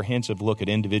comprehensive look at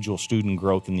individual student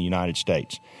growth in the United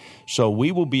States. So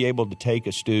we will be able to take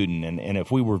a student, and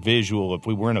if we were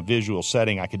in a visual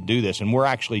setting, I could do this. And we're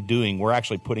actually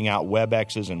putting out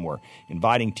WebExes, and we're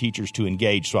inviting teachers to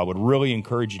engage. So I would really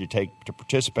encourage you to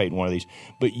participate in one of these.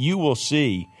 But you will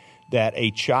see that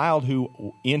a child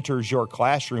who enters your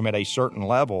classroom at a certain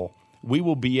level, we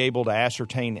will be able to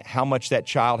ascertain how much that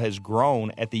child has grown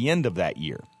at the end of that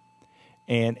year.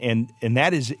 And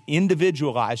that is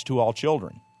individualized to all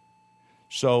children.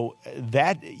 So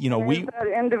that, is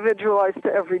that individualized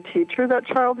to every teacher that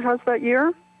child has that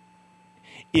year?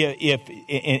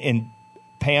 And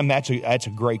Pam, that's a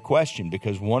great question,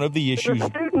 because one of the issues, the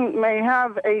student may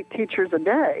have 8 teachers a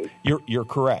day. You're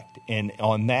correct. And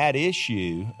on that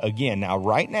issue, again,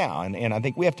 right now, and I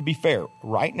think we have to be fair,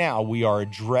 right now we are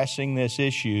addressing this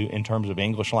issue in terms of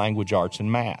English language arts and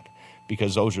math,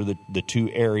 because those are the 2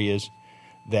 areas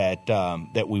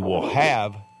that we will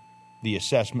have the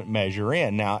assessment measure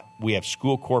in. Now, we have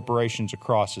school corporations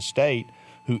across the state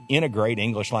who integrate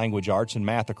English language arts and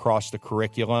math across the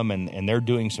curriculum, and they're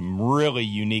doing some really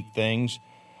unique things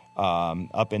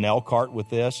up in Elkhart with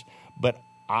this. But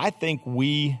I think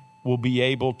we will be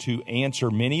able to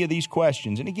answer many of these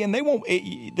questions. And again,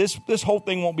 this whole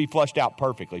thing won't be fleshed out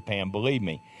perfectly, Pam, believe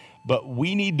me. But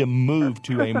we need to move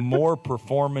to a more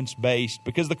performance-based,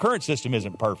 because the current system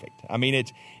isn't perfect. I mean,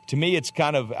 to me, it's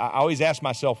kind of, I always ask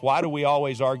myself, why do we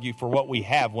always argue for what we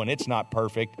have when it's not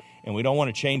perfect, and we don't want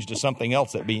to change to something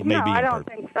else that may be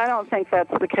imperfect? I don't think that's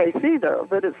the case either.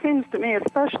 But it seems to me,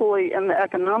 especially in the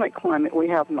economic climate we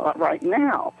have right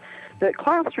now, that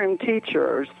classroom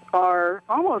teachers are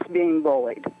almost being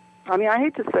bullied. I mean, I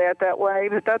hate to say it that way,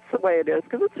 but that's the way it is,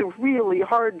 because it's a really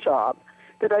hard job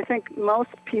that I think most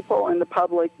people in the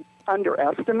public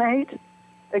underestimate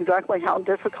exactly how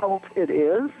difficult it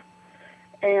is.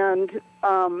 And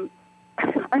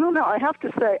I don't know, I have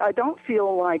to say, I don't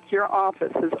feel like your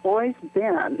office has always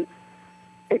been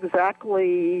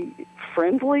exactly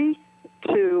friendly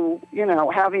to,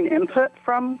 having input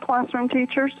from classroom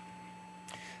teachers.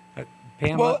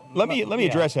 Pam, well, let me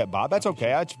address that, Bob. That's okay.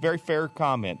 That's a very fair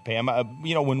comment, Pam.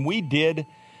 When we did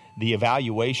the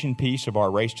evaluation piece of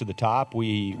our Race to the Top,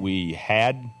 we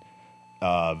had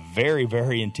very,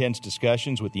 very intense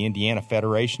discussions with the Indiana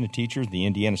Federation of Teachers, the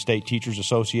Indiana State Teachers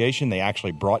Association. They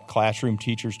actually brought classroom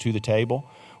teachers to the table.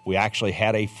 We actually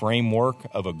had a framework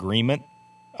of agreement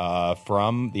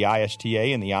from the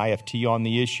ISTA and the IFT on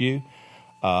the issue.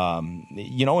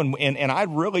 And I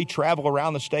really travel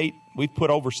around the state. We've put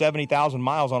over 70,000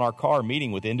 miles on our car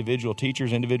meeting with individual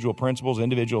teachers, individual principals,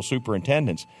 individual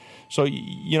superintendents. So,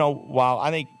 while I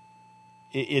think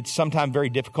it's sometimes very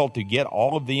difficult to get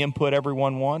all of the input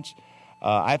everyone wants,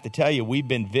 I have to tell you, we've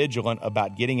been vigilant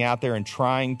about getting out there and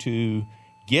trying to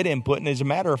get input. And as a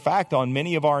matter of fact, on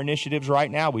many of our initiatives right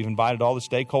now, we've invited all the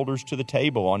stakeholders to the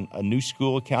table on a new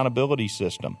school accountability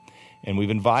system. And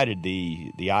we've invited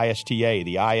the ISTA,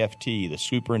 the IFT, the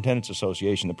Superintendents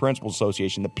Association, the Principals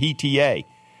Association, the PTA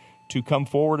to come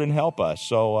forward and help us.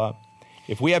 So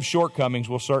if we have shortcomings,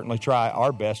 we'll certainly try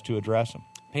our best to address them.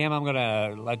 Pam, I'm going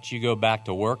to let you go back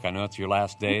to work. I know it's your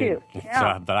last day,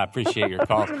 yeah. But I appreciate your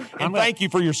call. And thank you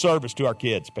for your service to our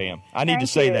kids, Pam. I need to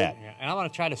say that. And I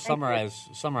want to try to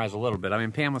summarize a little bit. I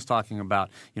mean, Pam was talking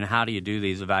about, how do you do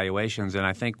these evaluations? And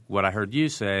I think what I heard you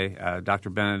say, Dr.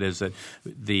 Bennett, is that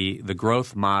the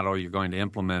growth model you're going to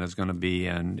implement is going to be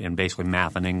in basically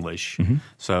math and English. Mm-hmm.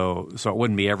 So it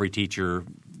wouldn't be every teacher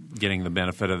getting the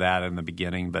benefit of that in the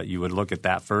beginning, but you would look at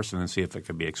that first and then see if it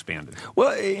could be expanded.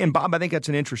 Well, and Bob, I think that's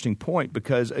an interesting point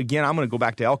because, again, I'm going to go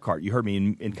back to Elkhart. You heard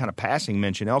me in kind of passing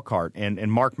mention Elkhart, and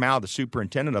Mark Mao, the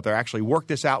superintendent up there, actually worked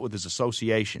this out with his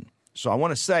association. So I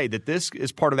want to say that this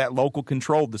is part of that local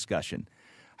control discussion,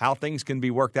 how things can be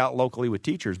worked out locally with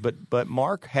teachers. But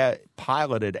Mark had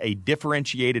piloted a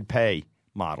differentiated pay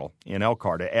model in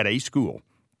Elkhart at a school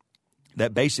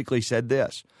that basically said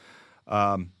this.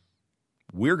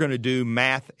 We're going to do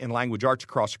math and language arts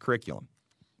across the curriculum.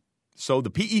 So the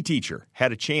PE teacher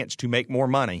had a chance to make more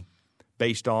money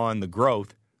based on the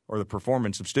growth or the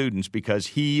performance of students because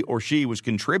he or she was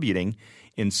contributing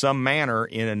in some manner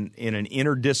in an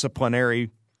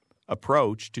interdisciplinary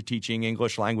approach to teaching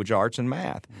English language arts and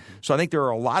math. Mm-hmm. So I think there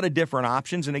are a lot of different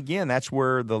options, and again, that's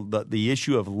where the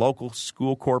issue of local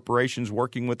school corporations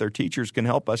working with their teachers can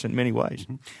help us in many ways.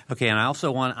 Mm-hmm. Okay, and I also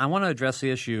want to address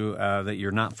the issue that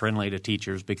you're not friendly to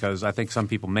teachers because I think some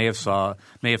people may have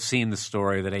seen the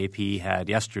story that AP had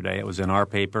yesterday. It was in our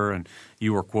paper, and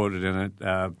you were quoted in it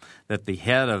that the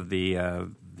head of the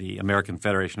American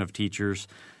Federation of Teachers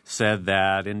said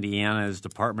that Indiana's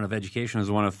Department of Education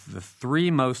is one of the 3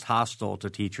 most hostile to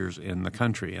teachers in the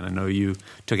country, and I know you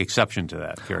took exception to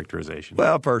that characterization.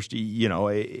 Well, first,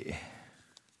 I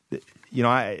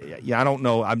don't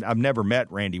know. I've never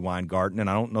met Randy Weingarten,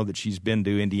 and I don't know that she's been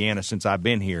to Indiana since I've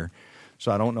been here,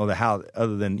 so I don't know how,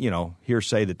 other than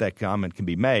hearsay, that comment can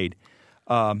be made.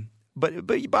 But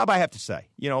Bob, I have to say,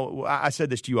 I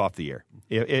said this to you off the air.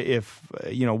 If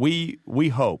we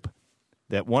hope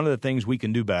that one of the things we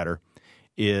can do better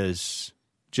is,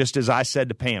 just as I said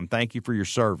to Pam, thank you for your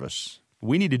service.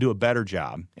 We need to do a better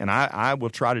job, and I will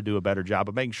try to do a better job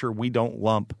of making sure we don't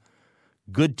lump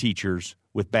good teachers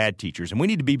with bad teachers. And we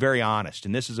need to be very honest,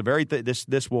 and this is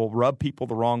this will rub people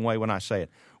the wrong way when I say it.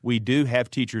 We do have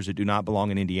teachers that do not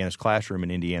belong in Indiana's classroom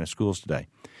in Indiana schools today.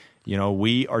 You know,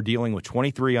 we are dealing with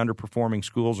 23 underperforming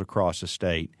schools across the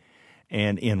state,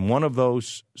 and in one of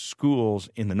those schools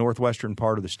in the northwestern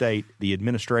part of the state, the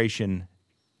administration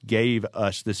gave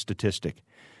us this statistic.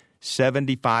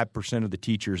 75% of the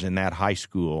teachers in that high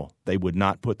school, they would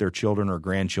not put their children or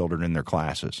grandchildren in their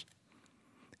classes.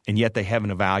 And yet they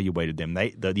haven't evaluated them.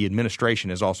 The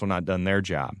administration has also not done their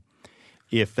job.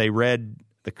 If they read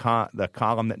the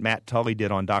column that Matt Tully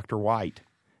did on Dr. White,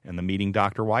 and the meeting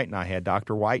Dr. White and I had,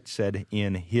 Dr. White said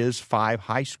in his 5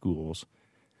 high schools,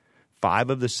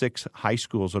 5 of the 6 high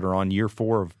schools that are on year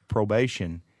 4 of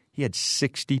probation, he had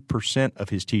 60% of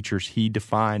his teachers he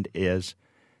defined as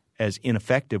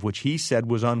ineffective, which he said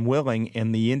was unwilling,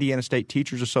 and the Indiana State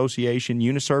Teachers Association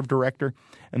UNISERV director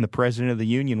and the president of the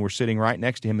union were sitting right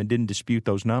next to him and didn't dispute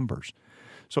those numbers.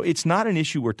 So it's not an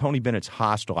issue where Tony Bennett's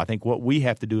hostile. I think what we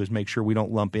have to do is make sure we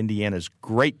don't lump Indiana's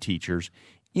great teachers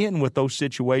in with those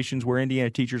situations where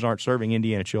Indiana teachers aren't serving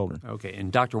Indiana children. Okay,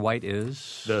 and Dr. White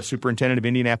is? The superintendent of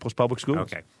Indianapolis Public Schools.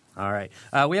 Okay. All right.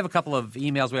 We have a couple of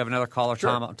emails. We have another caller.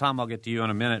 Sure. Tom, I'll get to you in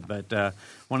a minute. But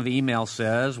one of the emails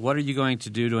says, what are you going to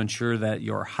do to ensure that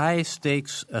your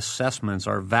high-stakes assessments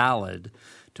are valid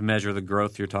to measure the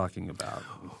growth you're talking about?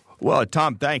 Well,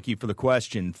 Tom, thank you for the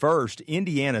question. First,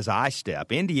 Indiana's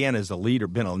I-STEP. Indiana's a leader,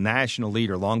 been a national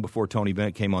leader long before Tony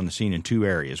Bennett came on the scene in 2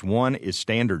 areas. One is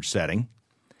standard setting,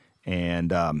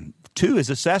 and 2 is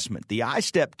assessment. The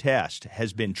I-STEP test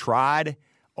has been tried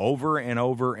over and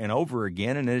over and over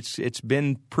again, and it's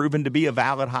been proven to be a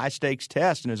valid high stakes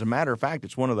test. And as a matter of fact,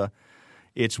 it's one of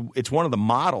the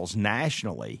models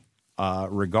nationally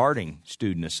regarding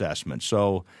student assessment.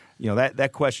 So, you know,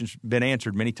 that question's been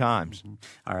answered many times.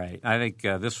 All right. I think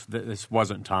this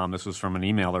wasn't Tom. This was from an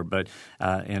emailer, but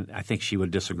and I think she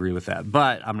would disagree with that.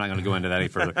 But I'm not going to go into that any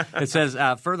further. It says,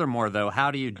 furthermore, though,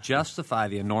 how do you justify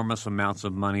the enormous amounts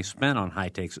of money spent on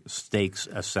high-stakes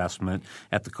assessment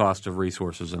at the cost of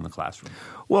resources in the classroom?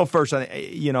 Well, first, I'm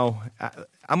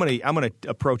going to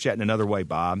approach that in another way,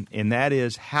 Bob, and that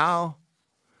is how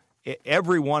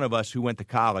every one of us who went to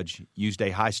college used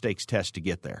a high-stakes test to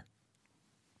get there.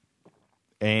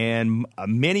 And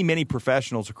many, many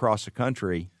professionals across the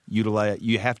country,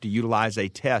 you have to utilize a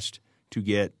test to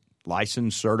get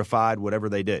licensed, certified, whatever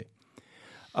they do.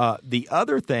 The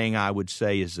other thing I would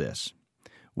say is this.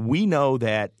 We know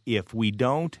that if we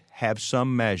don't have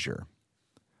some measure,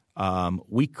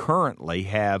 we currently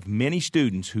have many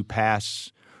students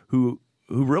who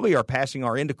really are passing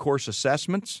our end-of-course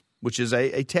assessments, which is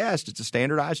a test. It's a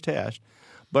standardized test,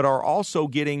 but are also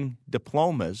getting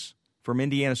diplomas from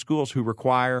Indiana schools who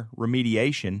require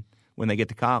remediation when they get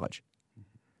to college.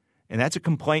 And that's a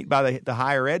complaint by the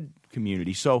higher ed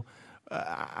community. So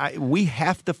we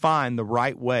have to find the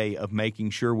right way of making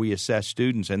sure we assess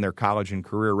students and their college and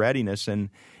career readiness.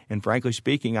 And frankly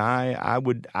speaking, I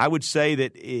would say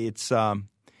that it's an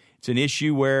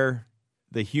issue where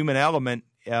the human element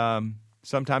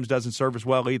sometimes doesn't serve us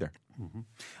well either. Mm-hmm.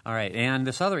 All right, and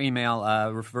this other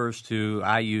email refers to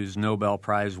IU's Nobel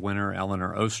Prize winner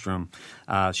Eleanor Ostrom.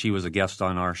 She was a guest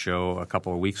on our show a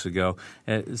couple of weeks ago.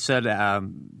 It said,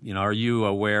 are you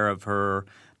aware of her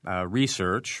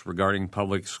research regarding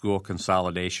public school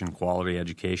consolidation, quality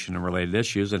education, and related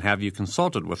issues, and have you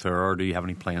consulted with her, or do you have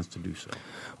any plans to do so?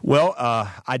 Well,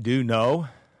 I do know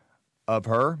of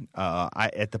her.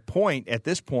 At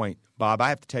this point, Bob, I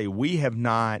have to tell you, we have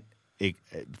not.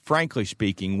 Frankly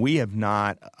speaking, we have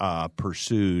not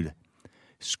pursued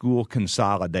school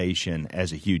consolidation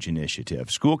as a huge initiative.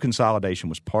 School consolidation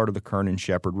was part of the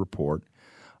Kernan-Shepard report.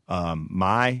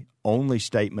 My only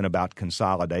statement about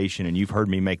consolidation, and you've heard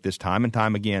me make this time and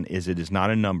time again, is it is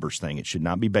not a numbers thing. It should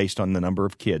not be based on the number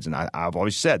of kids. And I've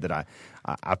always said that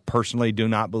I personally do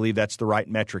not believe that's the right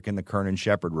metric in the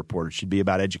Kernan-Shepard report. It should be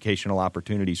about educational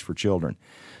opportunities for children.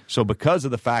 So because of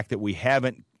the fact that we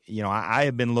haven't, I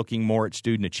have been looking more at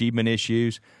student achievement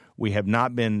issues. We have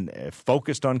not been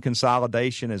focused on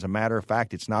consolidation. As a matter of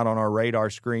fact, it's not on our radar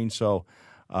screen, so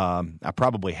I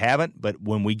probably haven't. But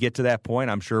when we get to that point,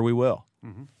 I'm sure we will.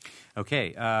 Mm-hmm. Okay,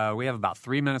 we have about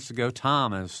 3 minutes to go.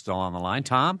 Tom is still on the line.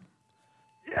 Tom?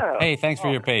 Yeah. Hey, thanks for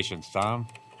your patience, Tom.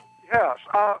 Yes,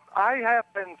 I have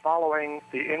been following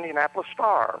the Indianapolis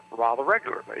Star rather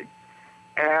regularly,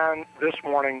 and this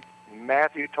morning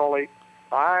Matthew Tully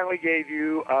finally gave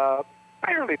you a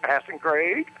fairly passing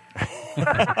grade.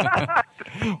 I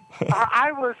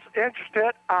was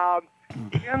interested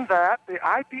in that the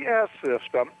IPS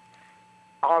system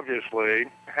obviously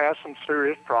has some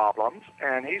serious problems,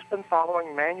 and he's been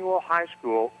following Manual High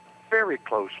School very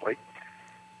closely.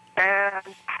 And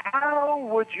how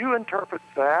would you interpret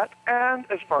that? And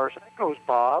as far as that goes,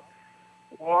 Bob,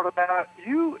 what about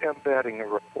you embedding a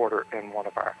reporter in one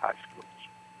of our high schools?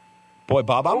 Boy,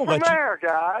 Bob, I'm going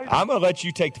to let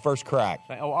you take the first crack.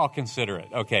 Oh, I'll consider it.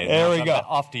 Okay, there we go.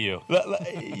 Off to you.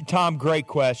 Tom, great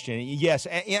question. Yes,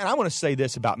 and I want to say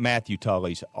this about Matthew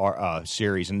Tully's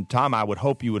series. And, Tom, I would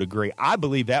hope you would agree. I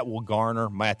believe that will garner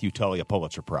Matthew Tully a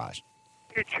Pulitzer Prize.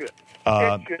 It should.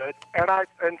 It should. And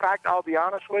in fact, I'll be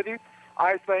honest with you,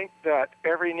 I think that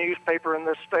every newspaper in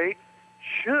this state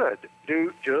should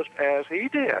do just as he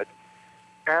did.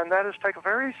 And that is take a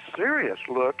very serious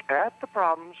look at the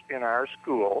problems in our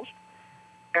schools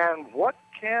and what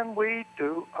can we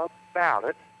do about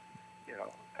it,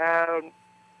 and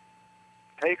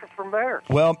take it from there.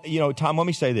 Well, Tom, let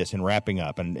me say this in wrapping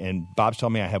up, and Bob's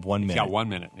telling me I have 1 minute. He's got 1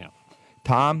 minute, yeah.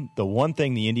 Tom, the one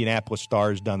thing the Indianapolis Star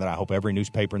has done that I hope every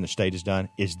newspaper in the state has done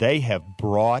is they have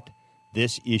brought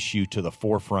this issue to the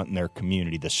forefront in their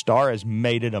community. The Star has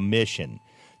made it a mission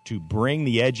to bring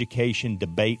the education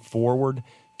debate forward,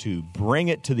 to bring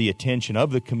it to the attention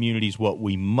of the communities, what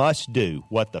we must do,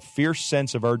 what the fierce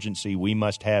sense of urgency we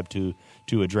must have to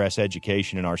address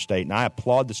education in our state. And I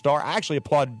applaud the Star. I actually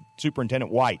applaud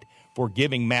Superintendent White for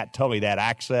giving Matt Tully that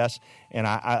access. And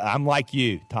I'm like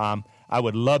you, Tom. I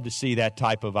would love to see that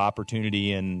type of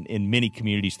opportunity in many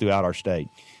communities throughout our state.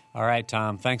 All right,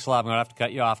 Tom, thanks a lot. I'm going to have to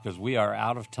cut you off because we are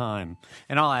out of time.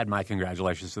 And I'll add my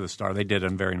congratulations to the Star. They did a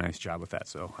very nice job with that.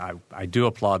 So I do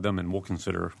applaud them, and we'll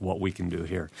consider what we can do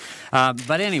here.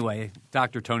 But anyway,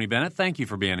 Dr. Tony Bennett, thank you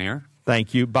for being here.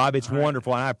 Thank you, Bob. It's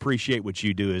wonderful, and I appreciate what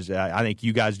you do. I think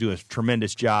you guys do a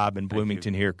tremendous job in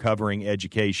Bloomington here covering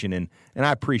education, and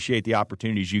I appreciate the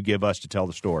opportunities you give us to tell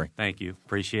the story. Thank you.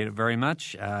 Appreciate it very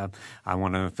much. I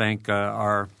want to thank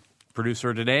our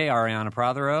producer today, Ariana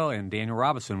Prothero, and Daniel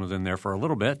Robinson was in there for a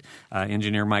little bit.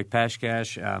 Engineer Mike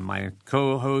Pashkash, my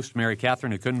co-host Mary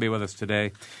Catherine, who couldn't be with us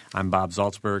today. I'm Bob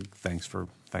Zaltzberg. Thanks for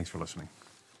listening.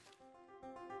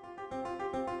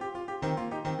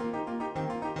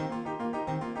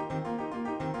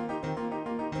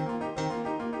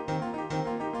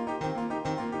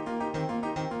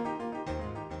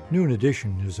 Noon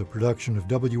Edition is a production of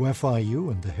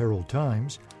WFIU and the Herald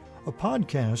Times. A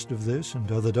podcast of this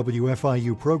and other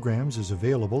WFIU programs is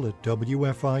available at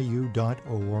wfiu.org.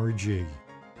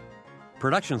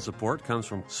 Production support comes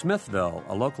from Smithville,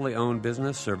 a locally owned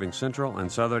business serving central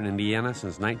and southern Indiana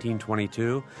since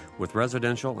 1922 with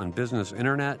residential and business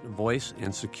internet, voice,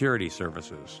 and security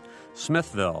services.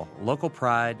 Smithville, local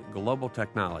pride, global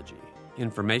technology.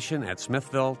 Information at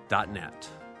smithville.net.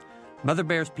 Mother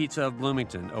Bear's Pizza of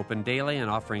Bloomington, open daily and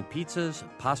offering pizzas,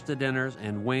 pasta dinners,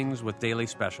 and wings with daily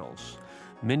specials.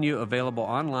 Menu available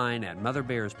online at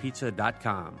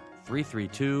motherbearspizza.com,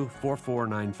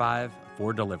 332-4495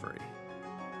 for delivery.